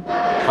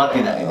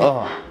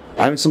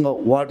 हामीसँग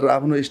वाटर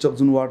आफ्नो स्टक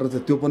जुन वाटर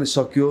थियो त्यो पनि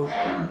सकियो।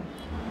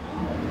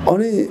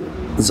 अनि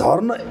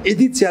झर्न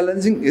यति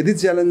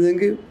च्यालेन्जिङ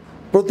कि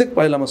प्रत्येक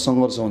पाइलामा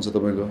सङ्घर्ष हुन्छ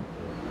तपाईँको।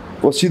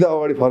 अब सिधा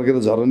अगाडि फर्केर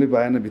झर्न नै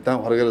पाएन, भित्तामा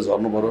फर्केर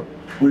झर्नु पऱ्यो,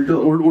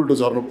 उल्टो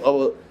झर्नु, अब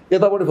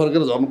यतापट्टि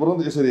फर्केर झर्नु पऱ्यो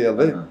नि त यसरी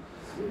हेर्दै।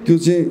 त्यो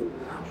चाहिँ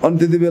अनि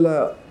त्यति बेला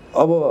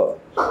अब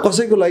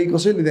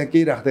कसैले त्यहाँ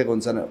केही राखिदिएको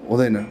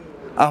हुँदैन,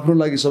 आफ्नो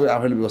लागि सबै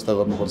आफैले व्यवस्था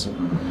गर्नुपर्छ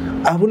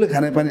आफूले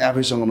खानेपानी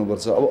आफै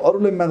सघाउनुपर्छ अब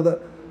अरूले माग्दा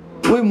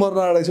कोही मर्न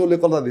आँटेको छ उसले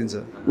कता दिन्छ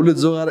उसले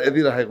जोगाएर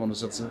यति राखेको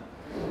हुनसक्छ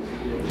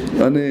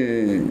अनि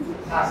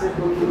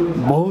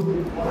बहुत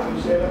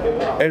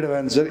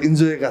एडभेन्चर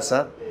इन्जोयका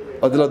साथ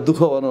त्यसलाई दुःख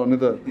भनौँ भने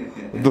त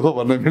दुःख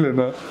भन्न मिलेन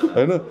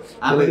होइन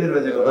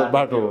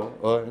बाटो हो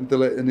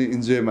त्यसलाई अनि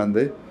इन्जोय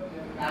मान्दै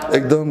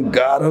एकदम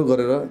गाह्रो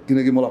गरेर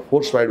किनकि मलाई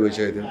फोर्स फाइट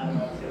भइसकेको थियो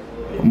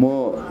म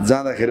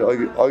जाँदाखेरि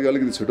अघि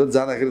अलिकति छिटो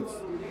जाँदाखेरि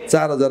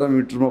 4000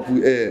 मिटरमा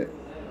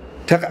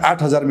ठ्याक्क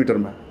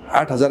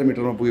 8000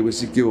 मिटरमा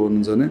पुगेपछि के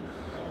हुनुहुन्छ भने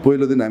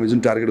पहिलो दिन हामी जुन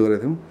टार्गेट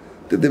गरेको थियौँ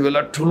त्यति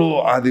बेला ठुलो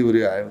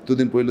आँधीउरी आयो त्यो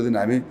दिन पहिलो दिन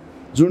हामी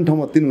जुन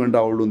ठाउँमा 3 घन्टा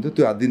होल्ड हुन्थ्यो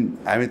त्यो दिन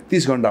हामी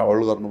 30 घन्टा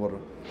होल्ड गर्नु पर्यो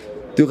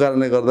त्यो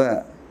कारणले गर्दा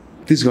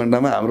 30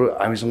 घन्टामा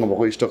हामीसँग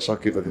भएको स्टक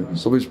सकिएको थियो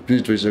सबै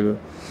फिनिस भइसक्यो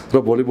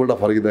र भोलिपल्ट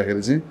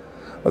फर्किँदाखेरि चाहिँ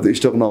त्यो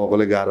स्टक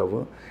नभएकोले गाह्रो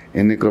भयो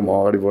हिँड्ने क्रम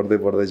अगाडि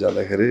बढ्दै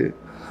जाँदाखेरि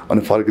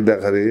अनि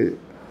फर्किँदाखेरि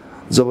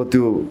जब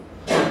त्यो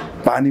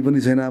पानी पनि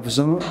छैन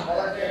आफूसँग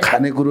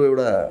खानेकुरो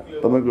एउटा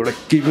तपाईँको एउटा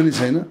केही पनि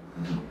छैन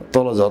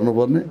तल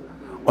झर्नुपर्ने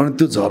अनि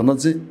त्यो झर्न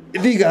चाहिँ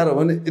यति गाह्रो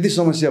भने यति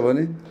समस्या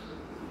भने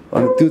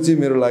अनि त्यो चाहिँ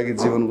मेरो लागि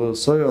जीवनको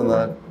सबैभन्दा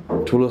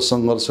ठुलो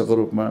सङ्घर्षको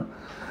रूपमा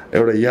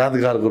एउटा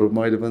यादगारको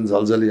रूपमा अहिले पनि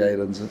झलझली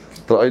आइरहन्छ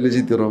तर अहिले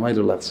चाहिँ त्यो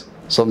रमाइलो लाग्छ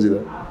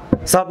सम्झिँदा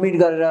सबमिट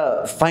गरेर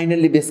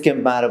फाइनल्ली बेस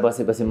क्याम्पमा आएर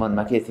बसेपछि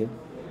मनमा के थियो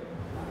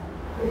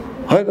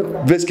होइन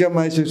बेस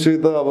क्याम्पमा आइसकेपछि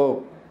त अब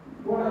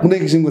कुनै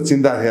किसिमको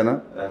चिन्ता थिएन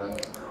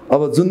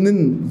अब जुन दिन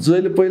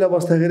जहिले पहिला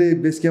बस्दाखेरि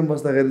बेस क्याम्प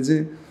बस्दाखेरि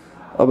चाहिँ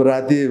अब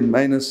राति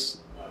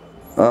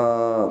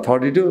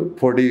 -30 to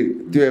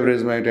 40 त्यो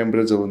एभरेजमा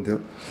टेम्परेचर हुन्थ्यो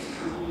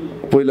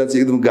पहिला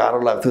चाहिँ एकदम गाह्रो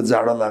लाग्थ्यो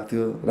जाडो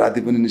लाग्थ्यो राति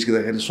पनि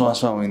निस्किँदाखेरि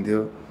श्वासमा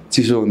हुन्थ्यो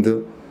चिसो हुन्थ्यो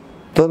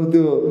तर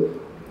त्यो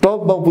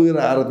टपमा पुगेर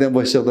आएर त्यहाँ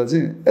बसिसक्दा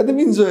चाहिँ एकदम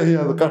इन्जोय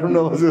अब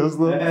काठमाडौँ बसे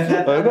जस्तो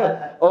होइन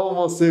अब म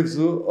सेफ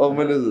छु अब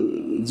मैले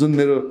जुन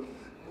मेरो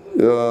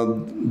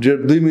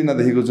 1.5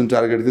 महिनादेखिको जुन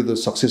टार्गेट थियो त्यो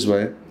सक्सेस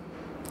भएँ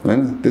होइन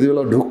त्यति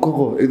बेला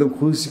ढुक्कको एकदम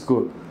खुसीको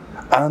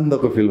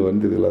आनन्दको फिल भयो नि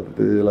त्यति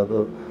बेला त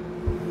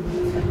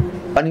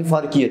अनि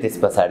फर्कियो त्यस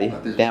पछाडि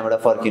त्यहाँबाट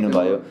फर्किनु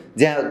भयो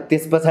जहाँ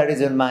त्यस पछाडि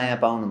जुन माया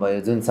पाउनुभयो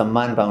जुन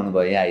सम्मान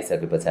पाउनुभयो यहाँ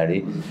आइसके पछाडि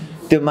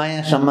त्यो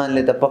माया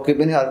सम्मानले त पक्कै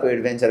पनि अर्को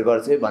एडभेन्चर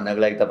गर्छु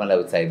भन्नको लागि तपाईँलाई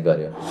उत्साहित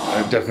गर्यो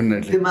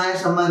डेफिनेटली त्यो माया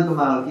सम्मानको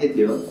माहौल के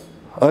थियो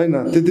होइन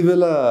त्यति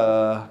बेला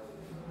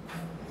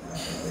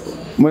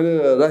मैले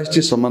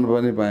राष्ट्रिय सम्मान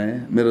पनि पाएँ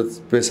मेरो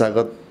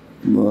पेसागत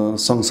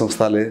सङ्घ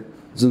संस्थाले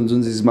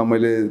जुन चिजमा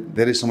मैले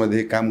धेरै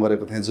समयदेखि काम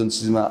गरेको थिएँ जुन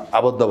चिजमा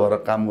आबद्ध भएर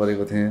काम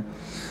गरेको थिएँ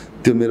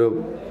त्यो मेरो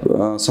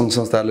सङ्घ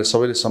संस्थाहरूले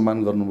सबैले सम्मान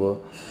गर्नुभयो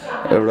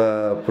एउटा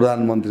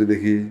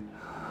प्रधानमन्त्रीदेखि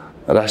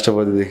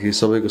राष्ट्रपतिदेखि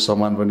सबैको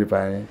सम्मान पनि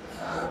पाएँ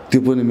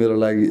त्यो पनि मेरो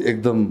लागि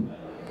एकदम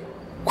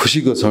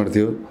खुसीको क्षण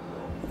थियो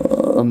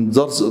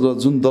र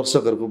जुन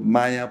दर्शकहरूको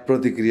माया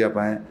प्रतिक्रिया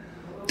पाएँ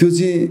त्यो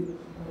चाहिँ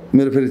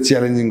मेरो फेरि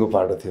च्यालेन्जिङको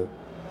पाटो थियो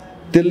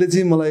त्यसले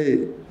चाहिँ मलाई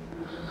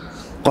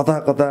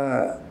कता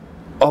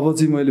अब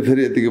चाहिँ मैले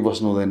फेरि यतिकै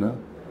बस्नु हुँदैन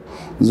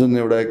जुन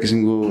एउटा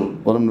किसिमको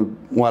भनौँ न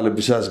उहाँले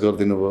विश्वास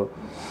गरिदिनु भयो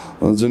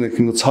जुन एक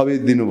किसिमको छवि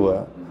दिनुभयो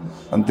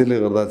अनि त्यसले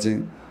गर्दा चाहिँ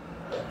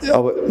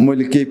अब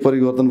मैले केही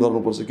परिवर्तन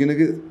गर्नुपर्छ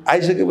किनकि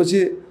आइसकेपछि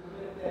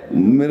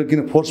मेरो किन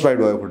फोर्स फाइट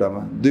भयो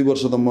खुट्टामा 2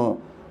 वर्ष त म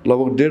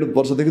लगभग 1.5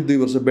 वर्षदेखि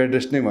 2 वर्ष बेड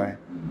रेस्ट नै भएँ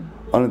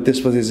अनि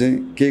त्यसपछि चाहिँ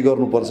केही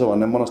गर्नुपर्छ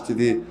भन्ने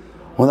मनस्थिति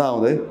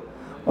हुँदाहुँदै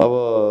अब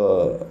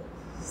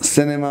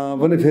सिनेमामा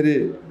पनि फेरि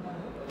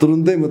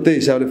तुरुन्तै म त्यही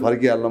हिसाबले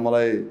फर्किहाल्न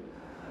मलाई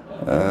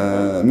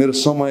मेरो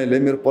समयले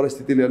मेरो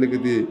परिस्थितिले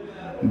अलिकति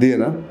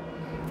दिएन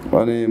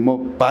अनि म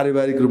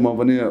पारिवारिक रूपमा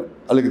पनि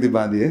अलिकति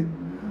बाँधिएँ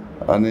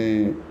अनि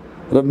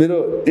र मेरो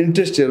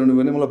इन्ट्रेस्ट हेर्नु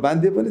भने मलाई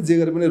बाँधिए पनि जे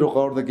गरे पनि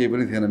रोकावट त केही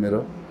पनि थिएन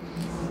मेरो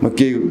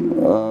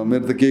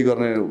त केही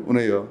गर्ने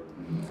उनै हो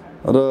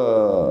र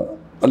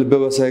अलिक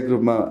व्यावसायिक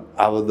रूपमा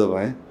आबद्ध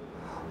भएँ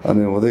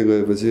अनि हुँदै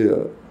गएपछि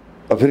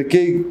फेरि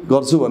केही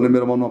गर्छु भन्ने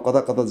मेरो मनमा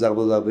कता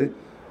जाग्दै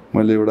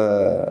मैले एउटा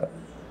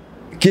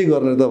के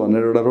गर्ने त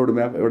भनेर एउटा रोड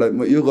म्याप एउटा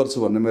म यो गर्छु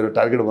भन्ने मेरो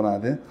टार्गेट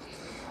बनाएको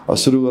थिएँ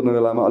सुरु गर्ने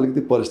बेलामा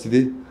अलिकति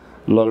परिस्थिति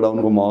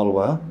लकडाउनको माहौल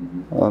भयो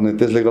अनि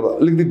त्यसले गर्दा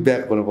अलिकति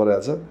ब्याक हुनु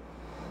परेको छ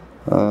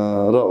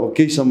र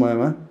केही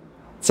समयमा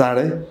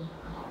चाँडै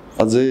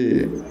अझै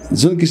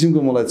जुन किसिमको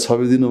मलाई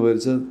छवि दिनुभएको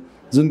छ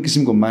जुन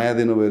किसिमको माया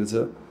दिनुभएको छ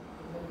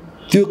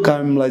त्यो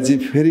कामलाई चाहिँ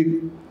फेरि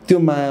त्यो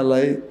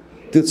मायालाई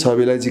त्यो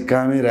छविलाई चाहिँ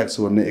कामै राख्छु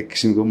भन्ने एक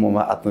किसिमको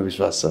ममा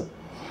आत्मविश्वास छ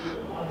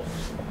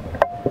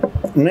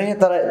नयाँ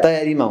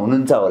तयारीमा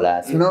हुनुहुन्छ होला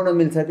सुनाउन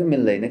मिल्छ कि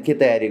मिल्दैन के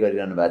तयारी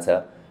गरिरहनु भएको छ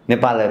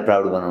नेपाललाई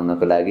प्राउड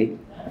बनाउनको लागि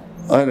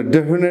होइन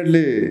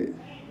डेफिनेटली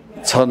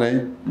छ नै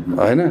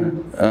होइन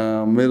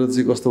मेरो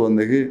चाहिँ कस्तो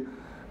भनेदेखि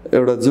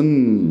एउटा जुन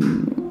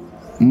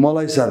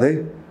मलाई साथै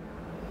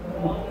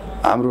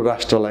हाम्रो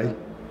राष्ट्रलाई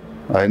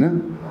होइन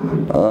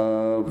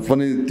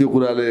पनि त्यो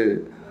कुराले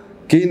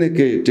केही न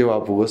केही टेवा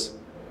पुगोस्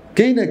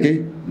केही न केही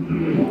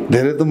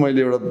धेरै त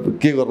मैले एउटा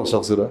के गर्न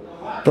सक्छु र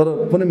तर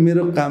पनि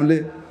मेरो कामले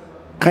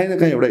काहीँ न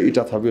काहीँ एउटा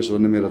इँटा थपियोस्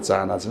भन्ने मेरो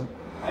चाहना छ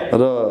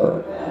र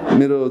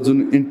मेरो जुन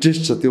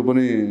इन्ट्रेस्ट छ त्यो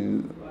पनि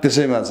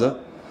त्यसैमा छ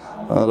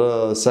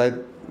र सायद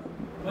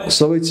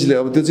सबै चिजले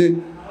अब त्यो चाहिँ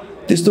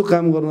त्यस्तो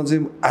काम गर्न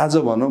चाहिँ आज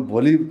भनौँ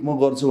भोलि म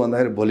गर्छु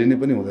भन्दाखेरि भोलि नै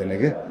पनि हुँदैन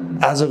क्या,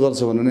 आज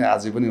गर्छु भने नै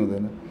आजै पनि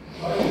हुँदैन।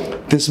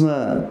 त्यसमा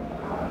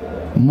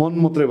मन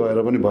मात्रै भएर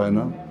पनि भएन,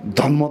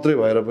 धन मात्रै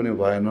भएर पनि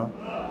भएन,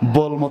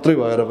 बल मात्रै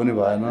भएर पनि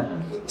भएन,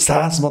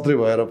 साहस मात्रै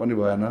भएर पनि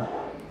भएन,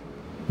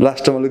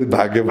 लास्टमा अलिकति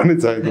भाग्य पनि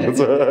चाहिएको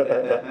छ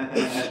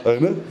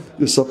होइन।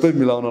 यो सबै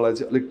मिलाउनलाई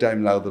चाहिँ अलिक टाइम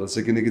लाग्दो रहेछ,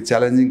 किनकि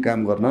च्यालेन्जिङ काम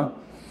गर्न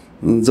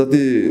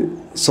जति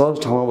सहज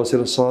ठाउँमा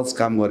बसेर सहज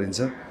काम गरिन्छ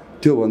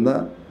त्योभन्दा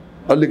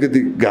अलिकति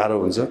गाह्रो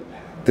हुन्छ।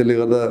 त्यसले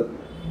गर्दा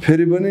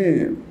फेरि पनि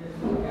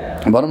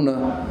भनौँ न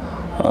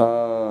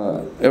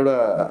एउटा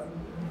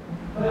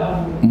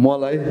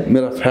मलाई,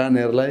 मेरा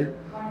फ्यानहरूलाई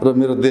र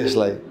मेरो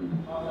देशलाई,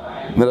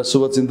 मेरा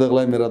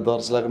शुभचिन्तकलाई, मेरा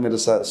दर्शकलाई, मेरो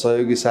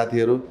सहयोगी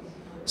साथीहरू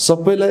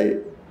सबैलाई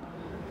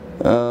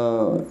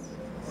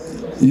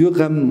यो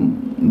काम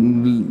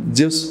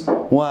जस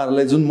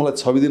उहाँहरूलाई जुन मलाई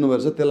छवि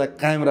दिनुभएको छ त्यसलाई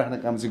कायम राख्ने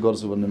काम चाहिँ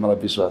गर्छु भन्ने मलाई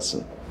विश्वास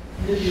छ।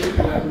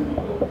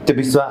 त्यो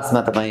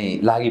विश्वासमा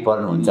तपाईँ लागि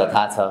पर्नुहुन्छ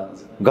थाहा छ,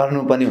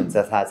 गर्नु पनि हुन्छ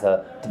थाहा छ।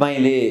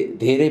 तपाईँले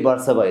धेरै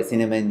वर्ष भयो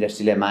सिनेमा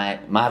इन्डस्ट्रीलाई माया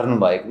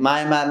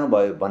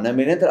मार्नुभयो भन्न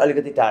मिल्दैन, तर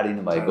अलिकति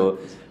टाढिनु भएको।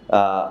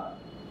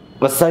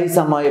 सही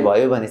समय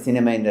भयो भने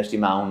सिनेमा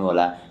इन्डस्ट्रीमा आउनु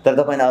होला। तर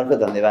तपाईँलाई अर्को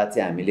धन्यवाद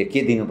चाहिँ हामीले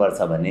के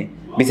दिनुपर्छ भने,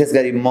 विशेष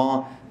गरी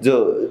म जो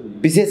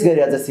विशेष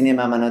गरी अझ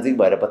सिनेमामा नजिक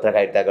भएर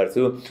पत्रकारिता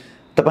गर्छु,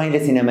 तपाईँले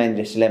सिनेमा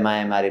इन्डस्ट्रीलाई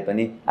माया मारे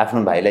पनि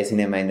आफ्नो भाइलाई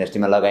सिनेमा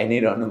इन्डस्ट्रीमा लगाइ नै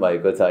रहनु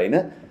भएको छ होइन।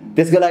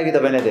 त्यसको लागि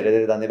तपाईँलाई धेरै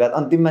धेरै धन्यवाद।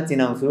 अन्तिममा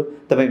चिनाउँछु,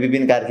 तपाईँ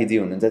विपिन कार्कीजी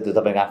हुनुहुन्छ जो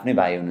तपाईँको आफ्नै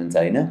भाइ हुनुहुन्छ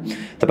होइन,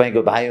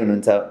 तपाईँको भाइ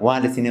हुनुहुन्छ,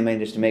 उहाँले सिनेमा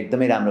इन्डस्ट्रीमा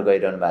एकदमै राम्रो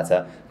गरिरहनु भएको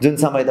छ। जुन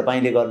समय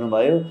तपाईँले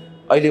गर्नुभयो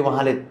अहिले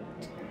उहाँले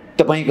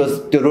तपाईँको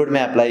त्यो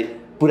रोडम्यापलाई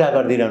पुरा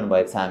गरिदिइरहनु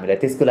भएको छ हामीलाई,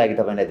 त्यसको लागि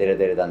तपाईँलाई धेरै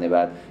धेरै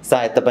धन्यवाद।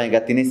 सायद तपाईँका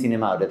तिनै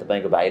सिनेमाहरूले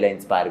तपाईँको भाइलाई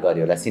इन्सपायर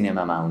गर्यो होला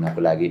सिनेमामा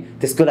आउनको लागि,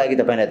 त्यसको लागि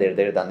तपाईँलाई धेरै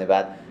धेरै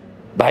धन्यवाद।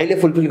 भाइले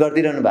फुलफिल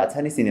गरिदिइरहनु भएको छ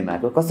नि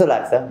सिनेमाको, कस्तो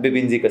लाग्छ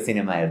विपिनजीको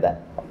सिनेमा हेर्दा?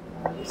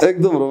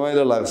 एकदम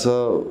रमाइलो लाग्छ।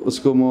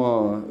 उसको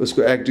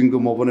एक्टिङको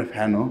म पनि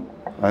फ्यान हो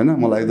होइन,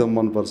 मलाई एकदम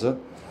मनपर्छ।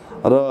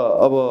 र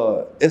अब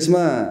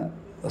यसमा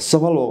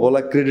सफल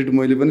भएकोलाई क्रेडिट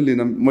मैले पनि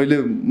लिन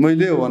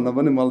मैले हो भन्न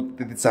पनि मलाई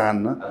त्यति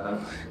चाहन्न।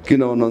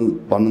 किन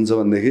भन्नुहुन्छ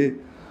भनेदेखि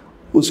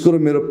उसको र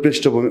मेरो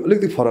पृष्ठभूमि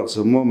अलिकति फरक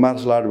छ। म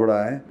मार्सल आर्टबाट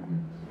आएँ,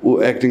 ऊ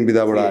एक्टिङ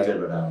विधाबाट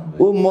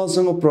आयो। ऊ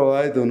मसँग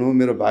प्रभावित हुनु,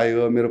 मेरो भाइ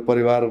हो, मेरो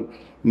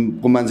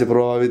परिवारको मान्छे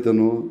प्रभावित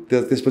हुनु,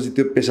 त्यसपछि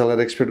त्यो पेसालाई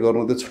रेस्पेक्ट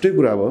गर्नु त्यो छुट्टै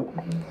कुरा भयो।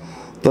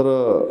 तर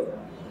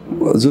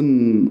जुन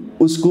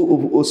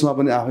उसमा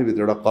पनि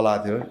आफैभित्र एउटा कला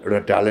थियो, एउटा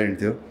ट्यालेन्ट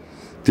थियो,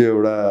 त्यो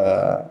एउटा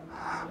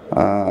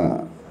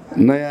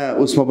नयाँ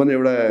उसमा पनि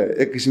एउटा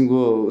एक किसिमको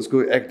उसको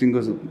एक्टिङको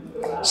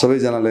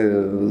सबैजनाले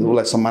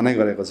उसलाई सम्मानै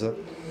गरेको छ।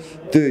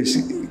 त्यो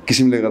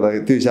किसिमले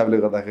गर्दाखेरि, त्यो हिसाबले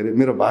गर्दाखेरि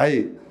मेरो भाइ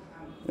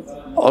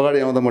अगाडि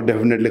आउँदा म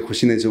डेफिनेटली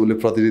खुसी नै छु, उसले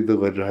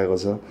प्रतिनिधित्व गरिरहेको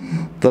छ।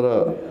 तर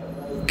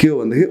के हो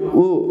भनेदेखि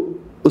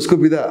उसको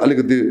विधा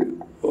अलिकति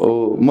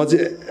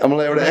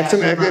मलाई एउटा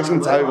एक्सन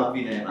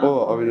चाहिएको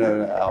अभिनय।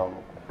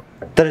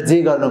 तर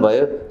जे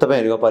गर्नुभयो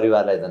तपाईँहरूको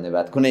परिवारलाई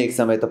धन्यवाद। कुनै एक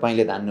समय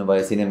तपाईँले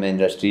धान्नुभयो सिनेमा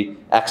इन्डस्ट्री,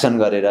 एक्सन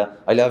गरेर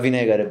अहिले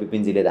अभिनय गरेर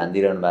विपिनजीले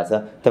धान्दिरहनु भएको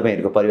छ।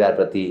 तपाईँहरूको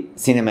परिवारप्रति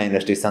सिनेमा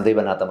इन्डस्ट्री सधैँ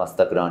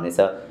नतमस्तक रहनेछ।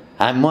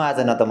 म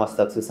आज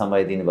नतमस्तक छु,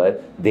 समय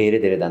दिनुभयो, धेरै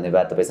धेरै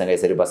धन्यवाद। तपाईँसँग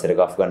यसरी बसेर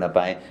गफ गर्न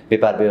पाएँ।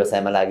 व्यापार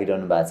व्यवसायमा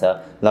लागिरहनु भएको छ,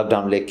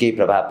 लकडाउनले केही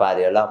प्रभाव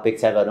पार्यो होला,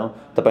 अपेक्षा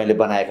गरौँ तपाईँले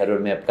बनाएका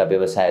रोडम्यापका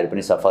व्यवसायहरू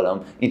पनि सफल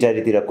हौँ।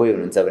 इटालीतिर कोही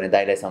हुनुहुन्छ भने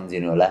दाइलाई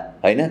सम्झिनु होला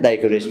होइन,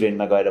 दाइको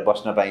रेस्टुरेन्टमा गएर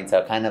बस्न पाइन्छ,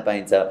 खान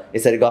पाइन्छ,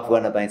 यसरी गफ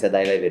गर्न पाइन्छ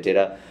दाइलाई भेटेर।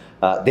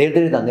 धेरै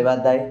धेरै धन्यवाद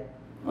दाइ,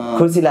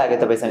 खुसी लाग्यो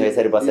तपाईँसँग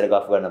यसरी बसेर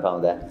गफ गर्न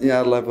पाउँदा।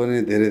 यहाँहरूलाई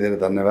पनि धेरै धेरै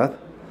धन्यवाद।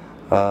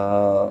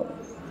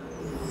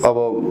 अब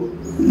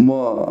म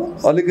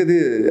अलिकति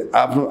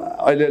आफ्नो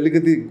अहिले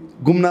अलिकति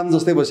गुमनाम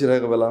जस्तै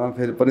बसिरहेको बेलामा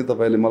फेरि पनि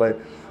तपाईँले मलाई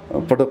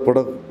पटक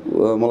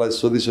मलाई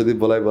सोधी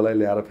बोलाइ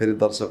ल्याएर फेरि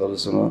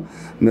दर्शकहरूसँग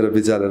मेरो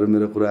विचारहरू,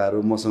 मेरो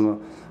कुराहरू, मसँग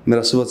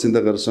मेरा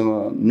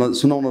शुभचिन्तकहरूसँग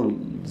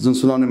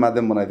सुनाउने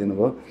माध्यम बनाइदिनु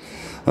भयो।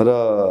 र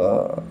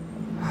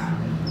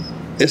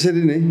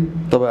यसरी नै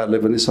तपाईँहरूले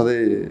पनि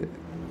सधैँ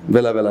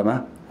बेला बेलामा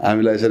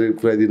हामीलाई यसरी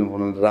पुर्याइदिनु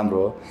हुनु राम्रो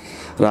हो।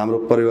 र हाम्रो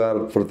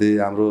परिवारप्रति,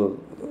 हाम्रो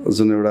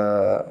जुन एउटा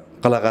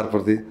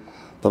कलाकारप्रति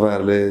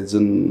तपाईँहरूले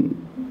जुन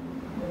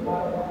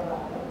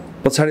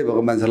पछाडि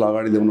भएको मान्छेलाई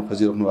अगाडि ल्याउन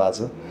खोजिराख्नु भएको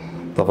छ,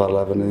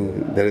 तपाईँहरूलाई पनि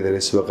धेरै धेरै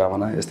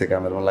शुभकामना। यस्तै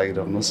कामहरूमा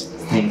लागिराख्नुहोस्।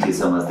 थ्याङ्क यू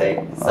सो मच दाइ,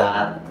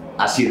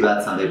 आशीर्वाद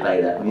सधैँ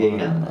पाइराख्नु।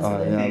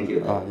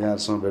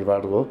 यहाँहरूसँग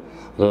भेटभाट भयो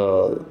र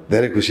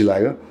धेरै खुसी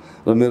लाग्यो।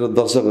 र मेरो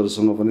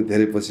दर्शकहरूसँग पनि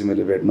धेरै पछि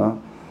मैले भेट्न,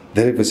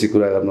 धेरै पछि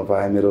कुरा गर्न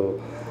पाएँ, मेरो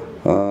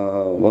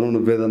भनौँ न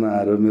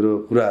वेदनाहरू,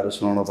 मेरो कुराहरू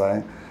सुनाउन पाएँ,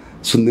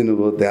 सुनिदिनु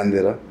भयो ध्यान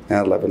दिएर।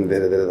 यहाँहरूलाई पनि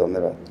धेरै धेरै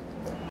धन्यवाद।